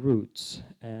historical roots,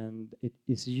 and it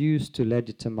is used to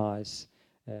legitimize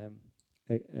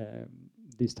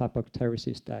these type of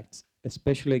terrorist acts,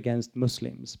 especially against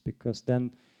Muslims, because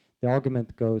then the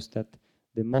argument goes that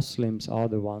the Muslims are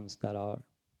the ones that are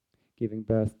giving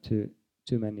birth to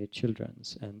too many children,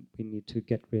 and we need to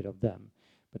get rid of them,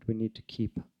 but we need to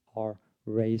keep our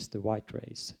race, the white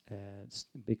race,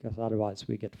 because otherwise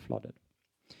we get flooded.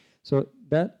 So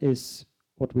that is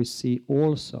what we see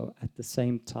also at the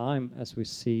same time as we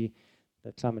see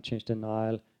that climate change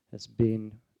denial has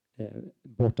been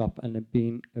brought up and have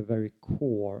been a very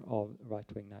core of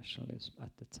right-wing nationalism at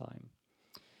the time.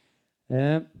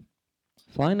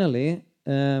 Finally,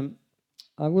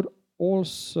 I would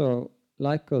also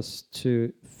like us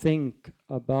to think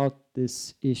about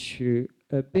this issue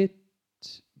a bit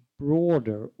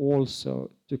broader also,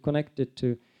 to connect it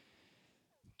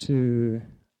to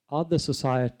other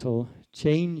societal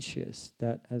changes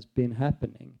that has been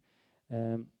happening.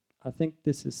 I think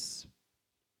this is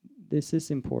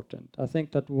important. I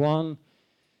think that one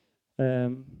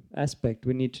aspect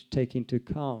we need to take into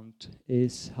account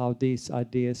is how these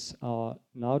ideas are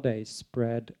nowadays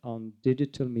spread on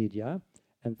digital media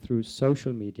and through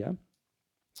social media.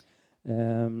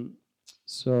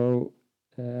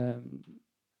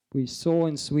 We saw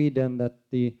in Sweden that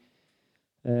the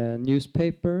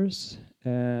newspapers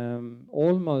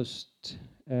almost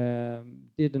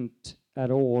didn't at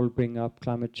all bring up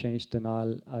climate change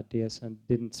denial ideas and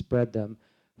didn't spread them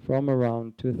from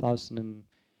around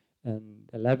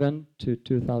 2011 to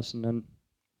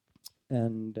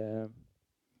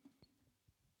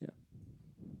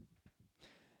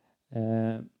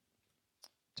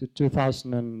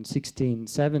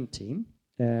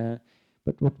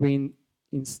But what we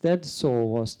instead saw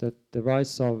was that the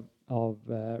rise of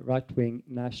right-wing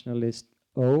nationalist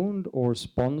owned or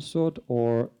sponsored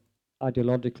or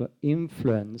ideologically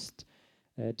influenced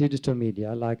digital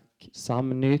media like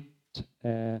Samnytt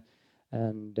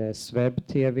and Sweb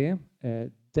TV.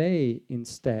 They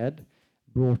instead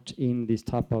brought in these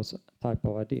type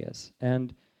of ideas,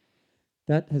 and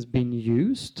that has been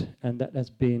used and that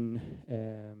has been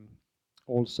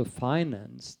also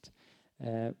financed,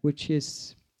 which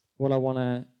is what I want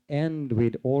to end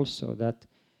with also, that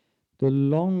the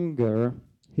longer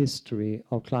history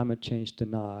of climate change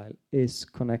denial is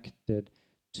connected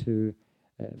to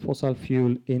fossil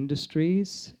fuel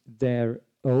industries, their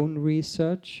own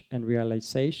research and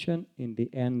realization in the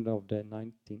end of the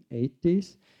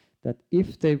 1980s, that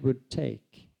if they would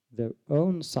take their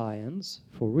own science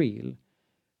for real,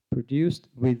 produced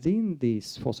within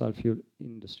these fossil fuel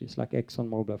industries, like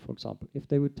ExxonMobil, for example, if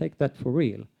they would take that for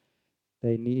real,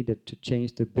 they needed to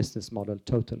change the business model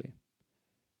totally.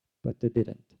 But they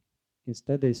didn't.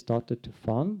 Instead, they started to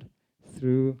fund,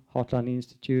 through Heartland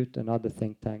Institute and other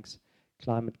think tanks,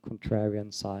 climate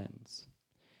contrarian science.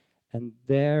 And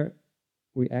there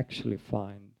we actually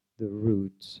find the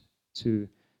roots to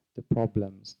the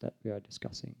problems that we are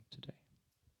discussing today.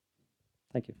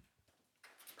 Thank you.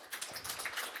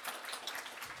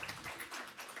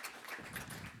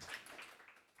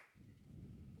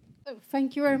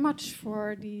 Thank you very much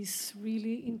for these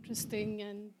really interesting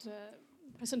and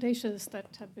presentations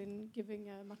that have been giving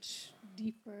a much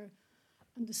deeper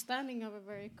understanding of a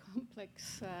very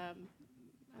complex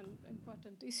and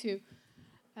important issue.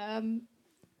 I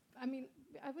mean,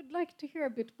 I would like to hear a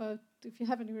bit about if you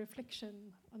have any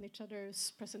reflection on each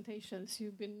other's presentations.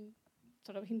 You've been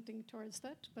sort of hinting towards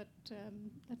that, but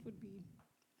that would be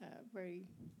very,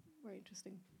 very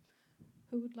interesting.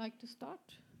 Who would like to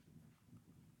start?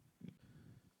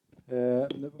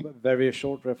 Very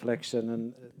short reflection,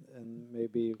 and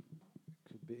maybe it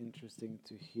could be interesting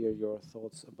to hear your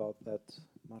thoughts about that,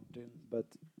 Martin.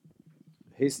 But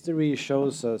history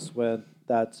shows us when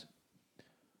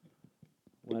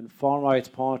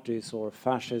far-right parties or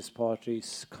fascist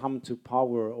parties come to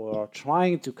power or are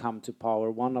trying to come to power,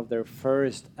 one of their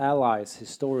first allies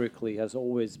historically has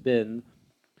always been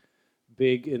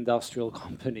big industrial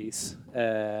companies.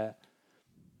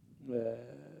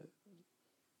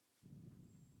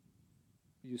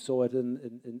 You saw it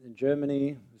in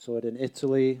Germany, you saw it in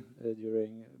Italy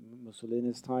during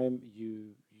Mussolini's time.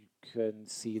 You can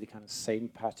see the kind of same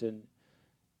pattern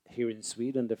here in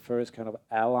Sweden. The first kind of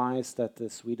allies that the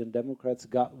Sweden Democrats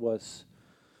got was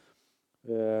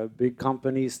big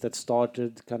companies that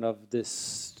started kind of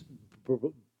this,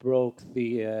 broke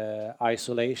the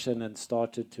isolation and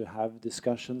started to have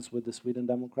discussions with the Sweden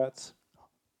Democrats.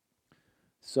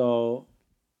 So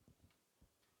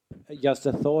just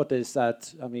a thought is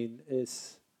that, I mean,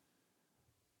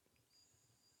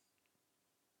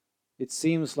 it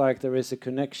seems like there is a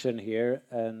connection here,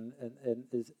 and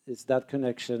is that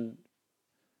connection,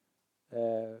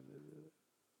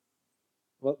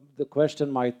 well, the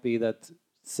question might be that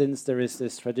since there is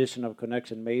this tradition of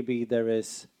connection, maybe there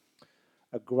is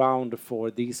a ground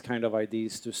for these kind of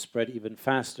ideas to spread even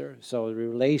faster. So the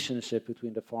relationship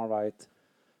between the far right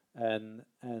and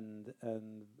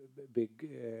big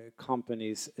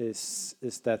companies is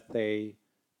that they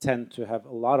tend to have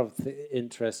a lot of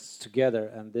interests together,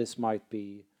 and this might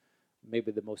be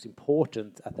maybe the most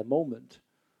important at the moment.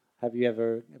 Have you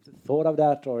ever thought of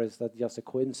that, or is that just a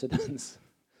coincidence?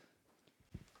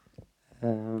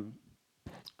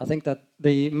 I think that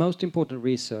the most important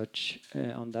research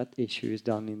on that issue is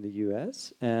done in the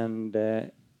US, and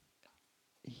there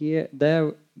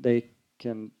they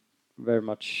can very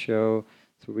much show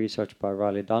through research by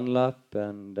Riley Dunlap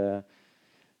and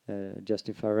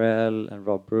Justin Farrell and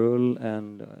Rob Brule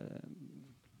and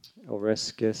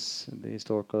Oreskes, the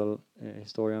historical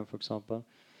historian, for example,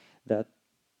 that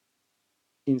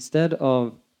instead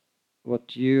of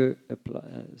what you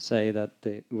say that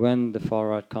when the far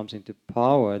right comes into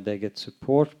power, they get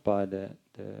support by the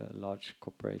large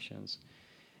corporations.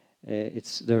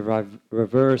 It's the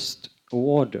reversed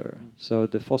order. So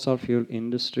the fossil fuel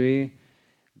industry,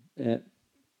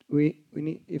 we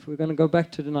need, if we're going to go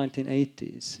back to the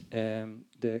 1980s,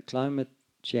 the climate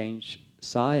change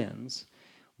science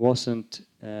wasn't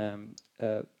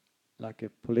like a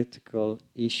political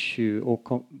issue or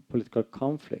political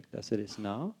conflict as it is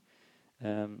now.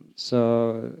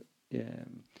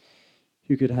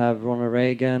 You could have Ronald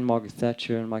Reagan, Margaret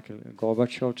Thatcher, and Michael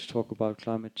Gorbachev to talk about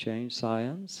climate change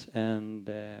science, and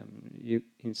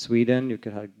in Sweden you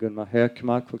could have Gunnar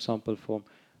Hökmark, for example, from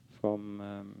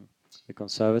the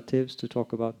Conservatives to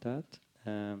talk about that,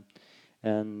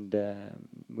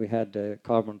 we had the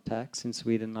carbon tax in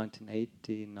Sweden in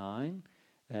 1989,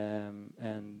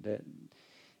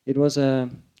 it was a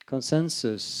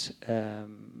consensus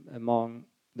among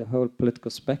the whole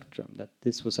political spectrum that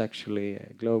this was actually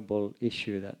a global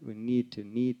issue that we need to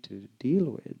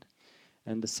deal with,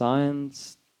 and the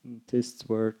scientists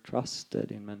were trusted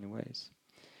in many ways.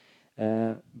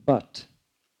 But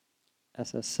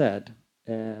as I said,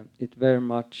 it very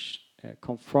much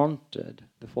confronted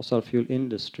the fossil fuel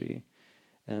industry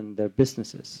and their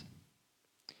businesses,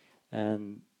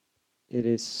 and it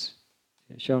is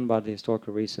shown by the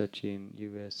historical research in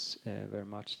US very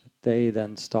much that they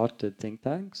then started think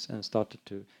tanks and started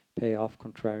to pay off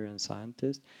contrarian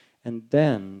scientists, and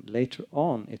then later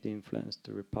on it influenced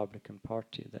the Republican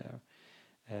Party there.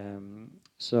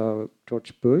 So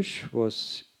George Bush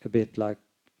was a bit like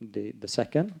the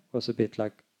second, was a bit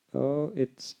like, oh,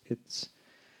 it's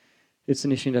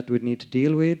an issue that we need to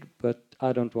deal with, but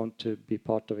I don't want to be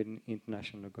part of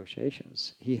international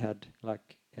negotiations. He had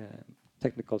like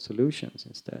technical solutions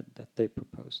instead that they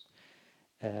proposed,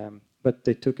 but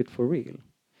they took it for real.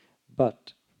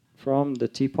 But from the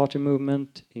Tea Party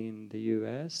movement in the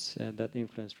US that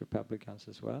influenced Republicans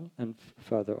as well, and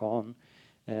further on,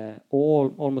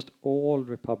 almost all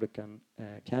Republican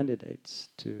candidates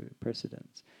to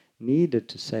presidents needed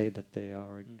to say that they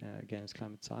are against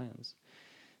climate science.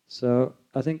 So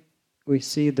I think we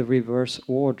see the reverse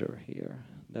order here,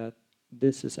 that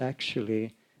this is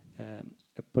actually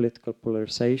a political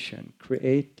polarization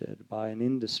created by an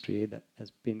industry that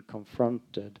has been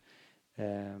confronted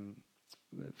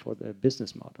for the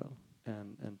business model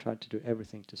and tried to do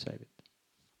everything to save it.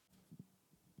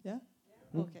 Yeah?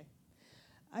 Okay.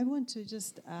 I want to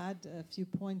just add a few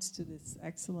points to this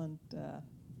excellent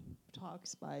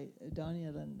talks by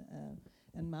Daniel and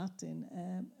Martin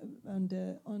on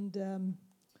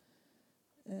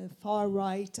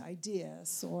far-right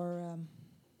ideas, or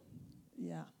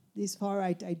these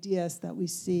far-right ideas that we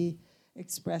see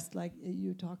expressed, like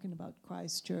you're talking about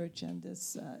Christchurch and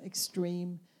this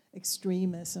extremism,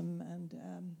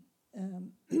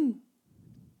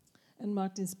 and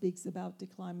Martin speaks about the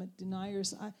climate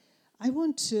deniers. I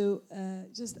want to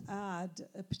just add,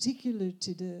 particular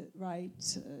to the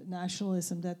right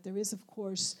nationalism, that there is, of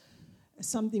course,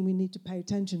 something we need to pay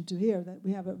attention to here, that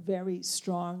we have a very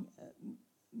strong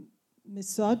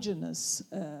misogynist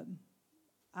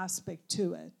aspect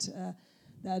to it.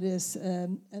 That is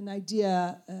an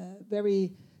idea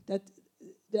that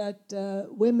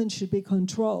women should be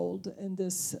controlled in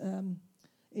this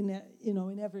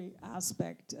in every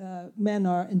aspect. Men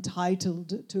are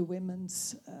entitled to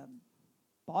women's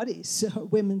bodies,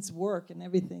 women's work and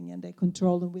everything, and they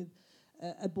control them with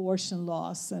abortion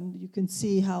laws. And you can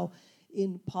see how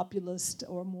in populist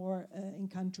or more in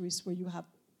countries where you have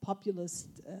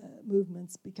populist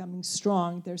movements becoming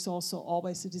strong, there's also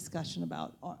always a discussion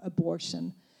about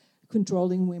abortion,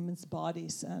 controlling women's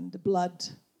bodies and the blood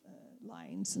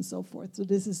lines and so forth. So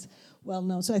this is well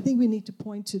known. So I think we need to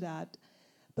point to that.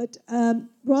 But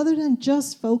rather than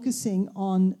just focusing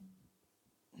on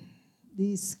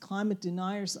these climate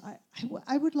deniers,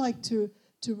 I would like to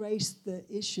raise the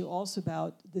issue also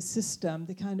about the system,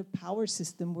 the kind of power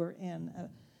system we're in.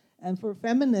 And for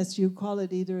feminists, you call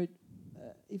it either,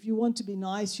 if you want to be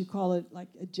nice, you call it like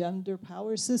a gender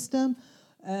power system.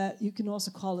 You can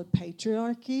also call it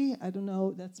patriarchy. I don't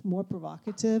know, that's more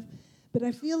provocative. But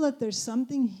I feel that there's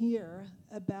something here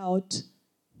about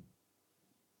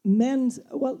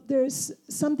there's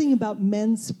something about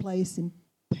men's place in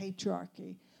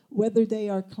patriarchy. Whether they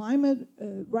are climate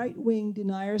right-wing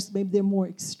deniers, maybe they're more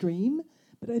extreme,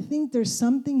 but I think there's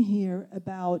something here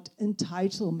about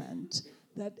entitlement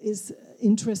that is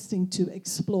interesting to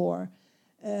explore.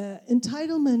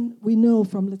 Entitlement, we know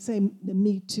from, let's say, the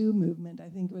Me Too movement, I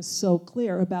think it was so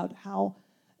clear about how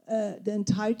the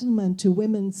entitlement to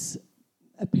women's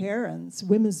appearance,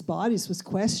 women's bodies was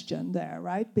questioned there,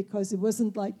 right? Because it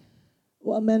wasn't like,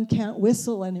 well, men can't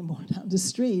whistle anymore down the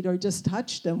street or just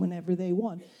touch them whenever they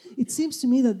want. It seems to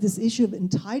me that this issue of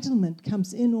entitlement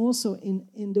comes in also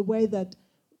in the way that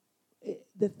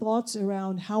the thoughts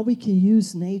around how we can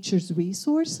use nature's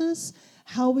resources,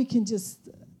 how we can just,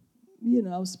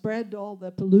 spread all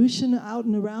the pollution out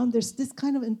and around. There's this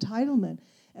kind of entitlement.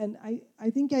 And I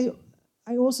think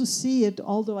I also see it,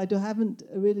 although I haven't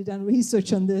really done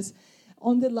research on this,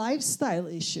 on the lifestyle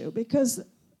issue, because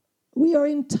we are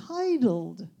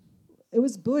entitled. It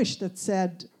was Bush that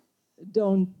said,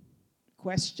 don't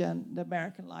question the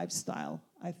American lifestyle.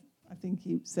 I think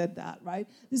he said that, right?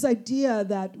 This idea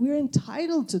that we're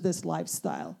entitled to this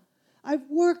lifestyle. I've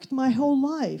worked my whole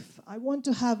life. I want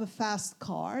to have a fast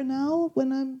car now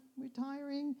when I'm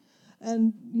retiring.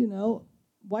 And,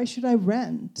 why should I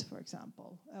rent, for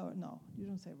example? Or no, you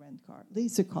don't say rent car.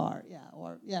 Lease a car,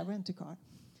 rent a car.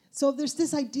 So there's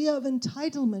this idea of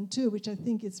entitlement, too, which I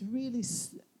think is really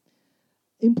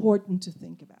important to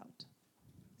think about.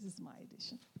 This is my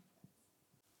addition.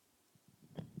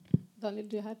 Daniel,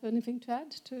 do you have anything to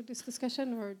add to this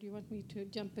discussion, or do you want me to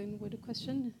jump in with a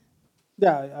question?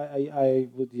 Yeah, I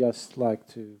would just like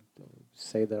to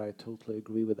say that I totally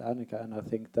agree with Annica, and I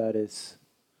think that is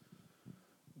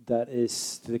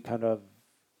the kind of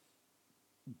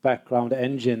background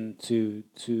engine to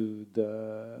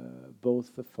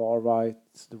both the far right,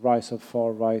 the rise of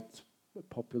far right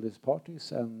populist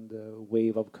parties, and the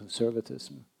wave of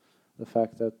conservatism. The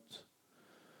fact that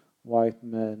white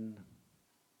men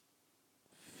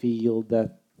feel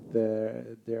that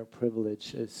their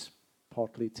privilege is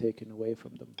partly taken away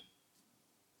from them.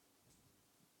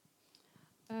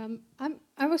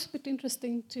 I was a bit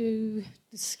interested to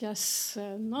discuss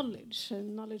knowledge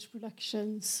and knowledge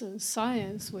productions and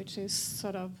science, which is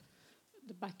sort of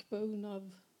the backbone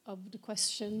of the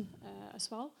question as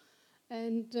well.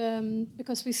 And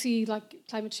because we see like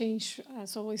climate change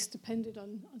has always depended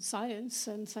on science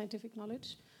and scientific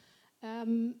knowledge.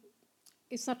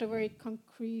 It's not a very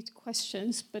concrete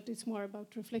questions, but it's more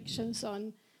about reflections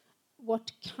on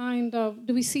what kind of,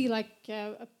 do we see like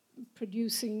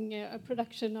producing a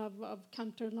production of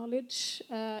counter knowledge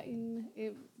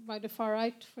by the far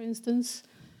right, for instance.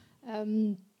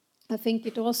 I think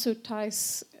it also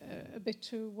ties a bit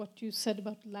to what you said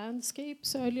about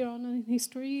landscapes earlier on in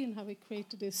history and how we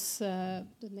created this the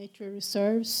nature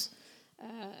reserves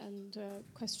and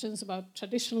questions about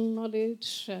traditional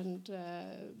knowledge and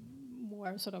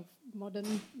more sort of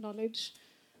modern knowledge.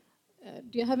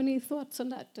 Do you have any thoughts on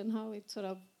that and how it sort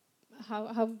of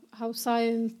how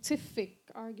scientific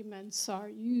arguments are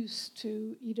used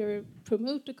to either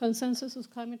promote the consensus of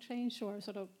climate change or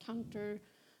sort of counter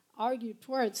argue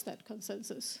towards that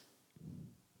consensus?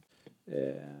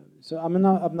 So I'm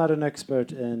not an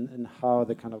expert in how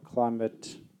the kind of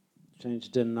climate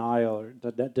change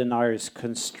deniers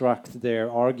construct their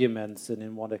arguments and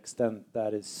in what extent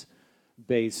that is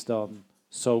based on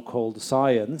so-called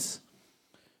science.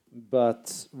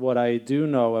 But what I do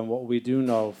know and what we do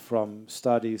know from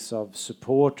studies of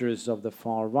supporters of the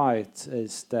far right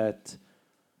is that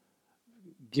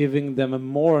giving them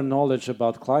more knowledge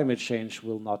about climate change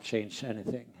will not change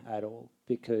anything at all,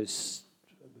 because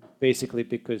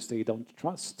they don't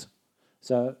trust.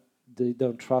 So they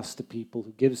don't trust the people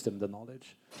who gives them the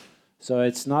knowledge. So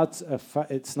it's not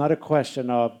a question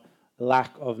of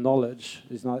lack of knowledge.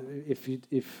 It's not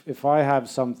if I have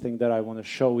something that I want to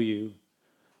show you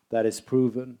that is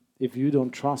proven. If you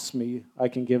don't trust me, I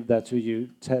can give that to you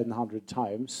 100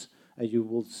 times, and you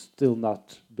will still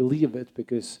not believe it,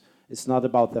 because it's not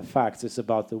about the facts, it's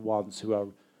about the ones who are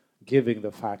giving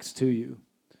the facts to you.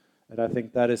 And I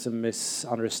think that is a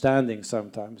misunderstanding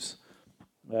sometimes.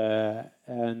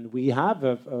 And we have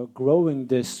a growing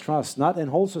distrust, not in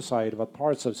whole society, but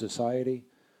parts of society,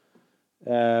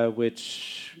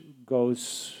 which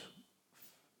goes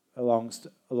along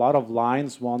a lot of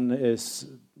lines. One is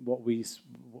what we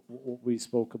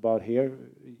spoke about here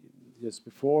just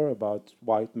before, about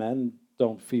white men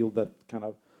don't feel that kind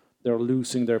of they're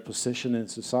losing their position in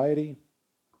society.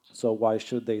 So why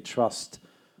should they trust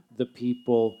the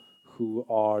people who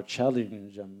are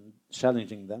challenging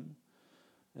them?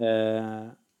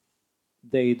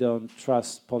 they don't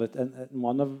trust and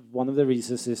one of the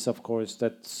reasons is, of course,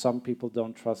 that some people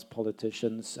don't trust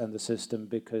politicians and the system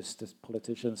because the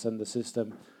politicians and the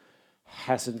system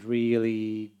hasn't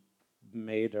really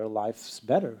made their lives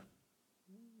better.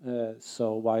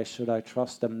 So why should I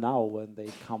trust them now when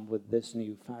they come with this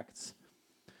new facts,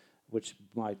 which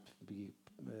might be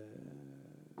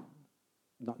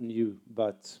not new,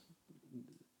 but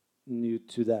new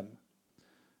to them.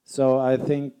 So I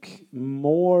think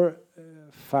more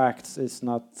facts is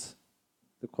not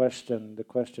the question. The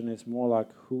question is more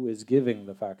like who is giving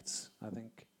the facts, I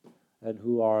think, and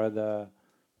who are the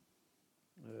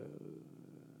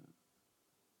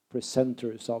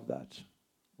presenters of that.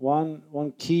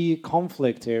 One key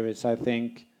conflict here is, I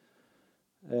think,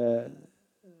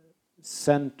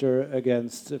 center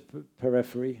against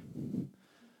periphery.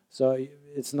 So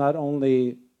it's not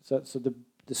only so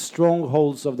the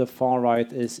strongholds of the far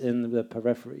right is in the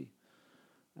periphery,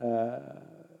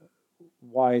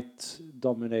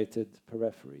 white-dominated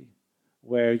periphery,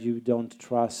 where you don't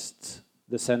trust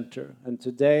the center. And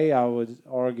today I would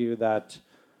argue that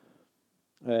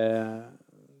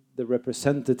the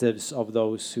representatives of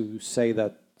those who say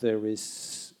that there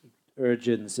is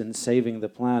urgency in saving the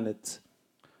planet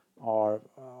are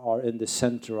in the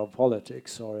center of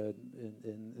politics, or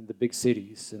in the big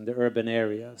cities, in the urban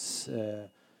areas,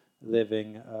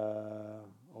 living,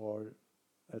 or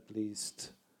at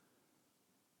least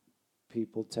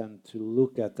people tend to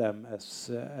look at them as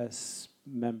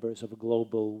members of a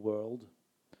global world.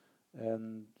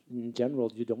 And in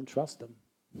general, you don't trust them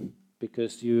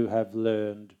because you have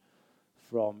learned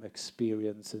from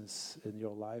experiences in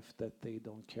your life that they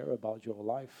don't care about your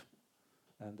life.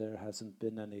 And there hasn't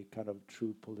been any kind of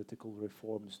true political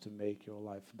reforms to make your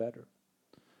life better.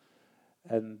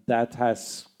 And that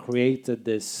has created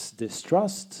this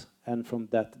distrust, and from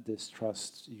that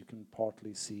distrust you can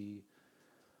partly see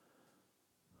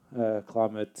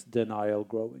climate denial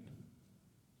growing.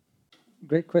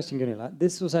 Great question, Gunilla.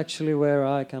 This was actually where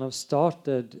I kind of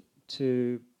started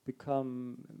to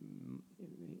become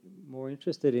more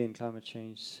interested in climate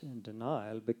change and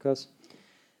denial, because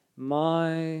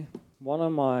one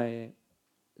of my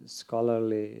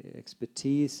scholarly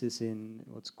expertise is in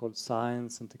what's called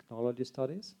science and technology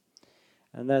studies,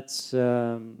 and that's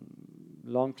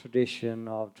long tradition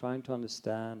of trying to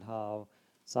understand how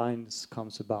science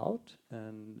comes about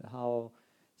and how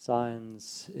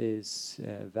science is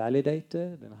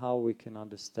validated, and how we can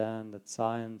understand that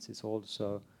science is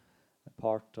also a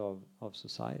part of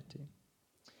society.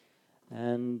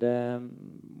 And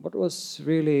what was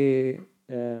really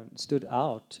stood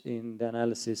out in the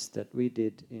analysis that we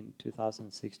did in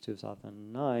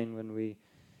 2006-2009, when we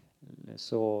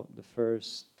saw the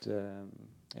first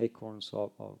acorns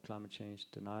of climate change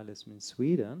denialism in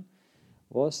Sweden,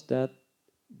 was that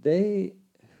they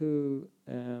who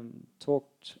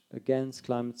talked against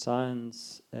climate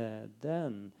science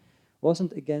then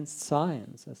wasn't against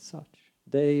science as such.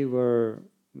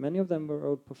 Many of them were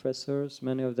old professors,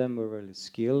 many of them were really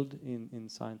skilled in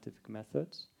scientific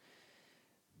methods,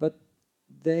 but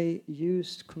they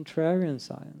used contrarian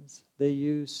science. They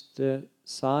used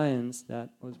science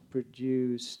that was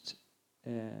produced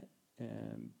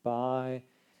by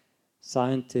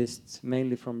scientists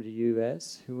mainly from the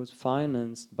US, who was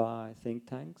financed by think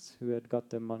tanks who had got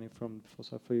their money from the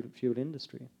fossil fuel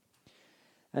industry.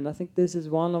 And I think this is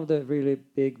one of the really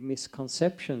big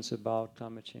misconceptions about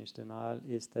climate change denial,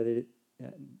 is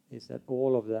that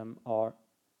all of them are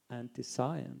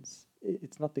anti-science.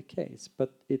 It's not the case,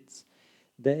 but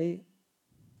they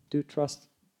do trust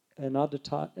another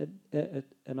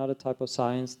type of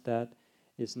science that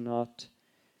is not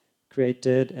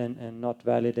created and not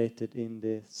validated in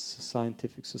the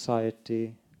scientific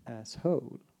society as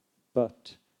whole,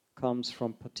 but comes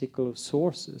from particular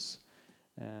sources.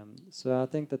 So I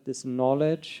think that this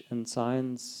knowledge and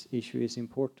science issue is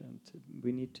important.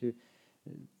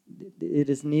 It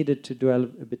is needed to dwell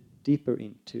a bit deeper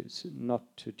into, so not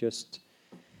to just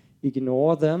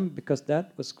ignore them, because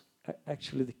that was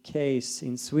actually the case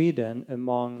in Sweden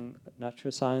among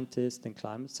natural scientists and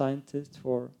climate scientists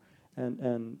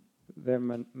and very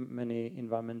many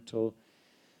environmental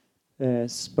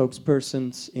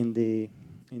spokespersons in the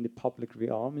public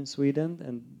realm in Sweden,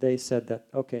 and they said that,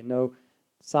 okay, no,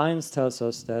 science tells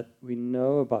us that we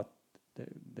know about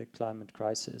the climate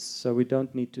crisis, so we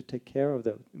don't need to take care of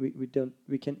them. We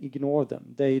can ignore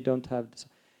them. They don't have this.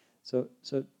 So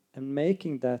and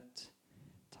making that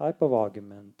type of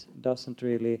argument doesn't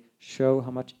really show how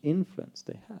much influence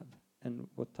they have and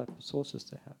what type of sources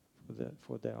they have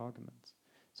for their arguments.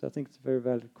 So I think it's a very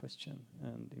valid question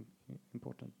and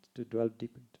important to dwell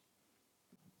deep into.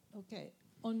 Okay,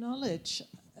 on knowledge.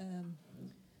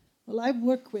 Well, I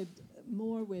work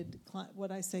more with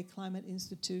what I say climate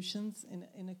institutions.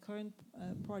 In a current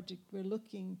project, we're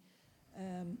looking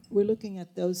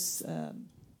at those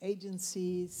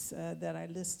agencies that I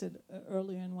listed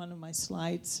earlier in one of my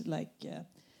slides, like the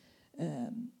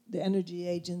Energy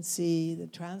Agency, the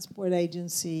Transport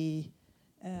Agency,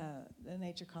 the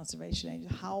Nature Conservation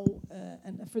Agency.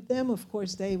 And for them, of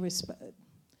course,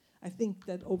 I think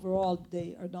that overall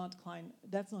they are not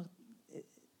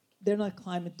they're not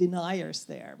climate deniers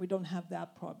there. We don't have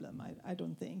that problem, I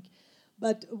don't think.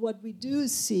 But what we do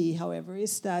see, however,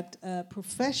 is that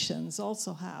professions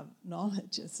also have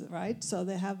knowledges, right? So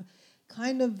they have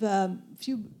kind of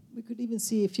we could even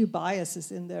see a few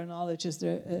biases in their knowledges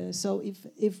there. So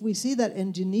if we see that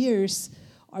engineers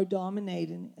are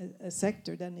dominating a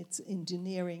sector, then it's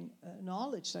engineering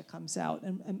knowledge that comes out.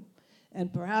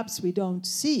 And perhaps we don't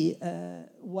see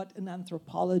what an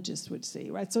anthropologist would see,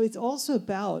 right? So it's also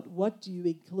about what do you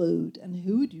include and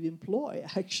who do you employ,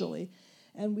 actually.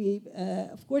 And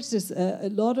of course, there's a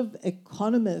lot of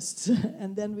economists,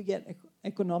 and then we get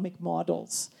economic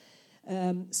models.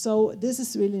 So this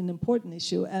is really an important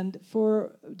issue. And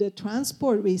for the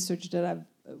transport research that I've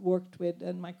worked with,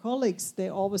 and my colleagues, they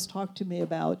always talk to me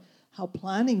about how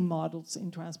planning models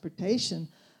in transportation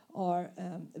are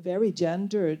very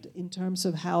gendered in terms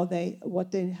of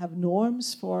what they have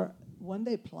norms for when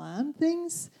they plan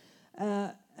things.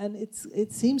 And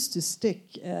it seems to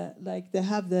stick, like they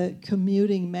have the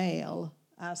commuting male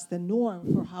as the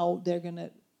norm for how they're going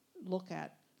to look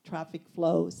at traffic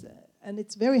flows. And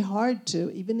it's very hard to,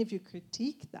 even if you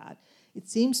critique that, it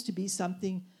seems to be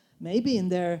something maybe in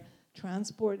their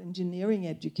transport engineering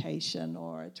education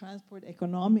or transport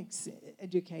economics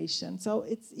education. So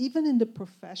it's even in the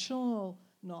professional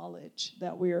knowledge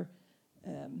that we're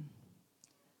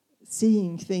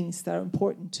seeing things that are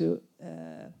important to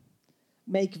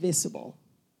make visible.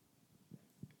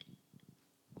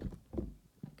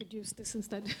 I could use this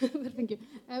instead. Thank you.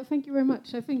 Thank you very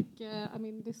much. I think, I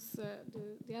mean,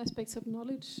 the aspects of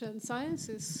knowledge and science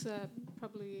is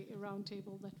probably a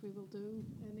roundtable that we will do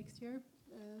next year.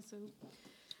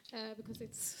 Because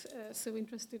it's so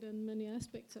interested in many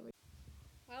aspects of it.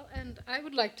 Well, and I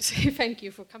would like to say thank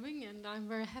you for coming, and I'm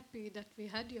very happy that we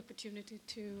had the opportunity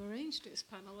to arrange this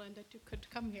panel and that you could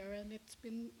come here, and it's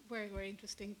been very, very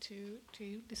interesting to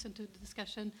listen to the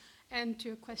discussion and to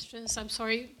your questions. I'm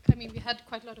sorry, I mean, we had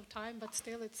quite a lot of time, but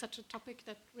still it's such a topic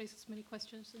that raises many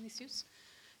questions and issues.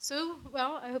 So,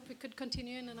 well, I hope we could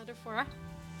continue in another fora.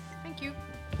 Thank you.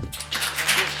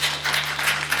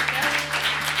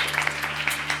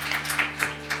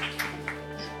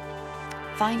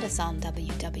 Find us on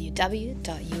www.ui.se.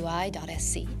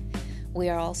 We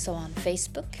are also on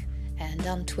Facebook and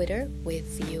on Twitter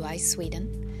with UI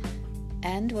Sweden.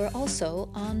 And we're also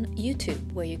on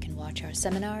YouTube, where you can watch our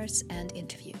seminars and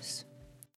interviews.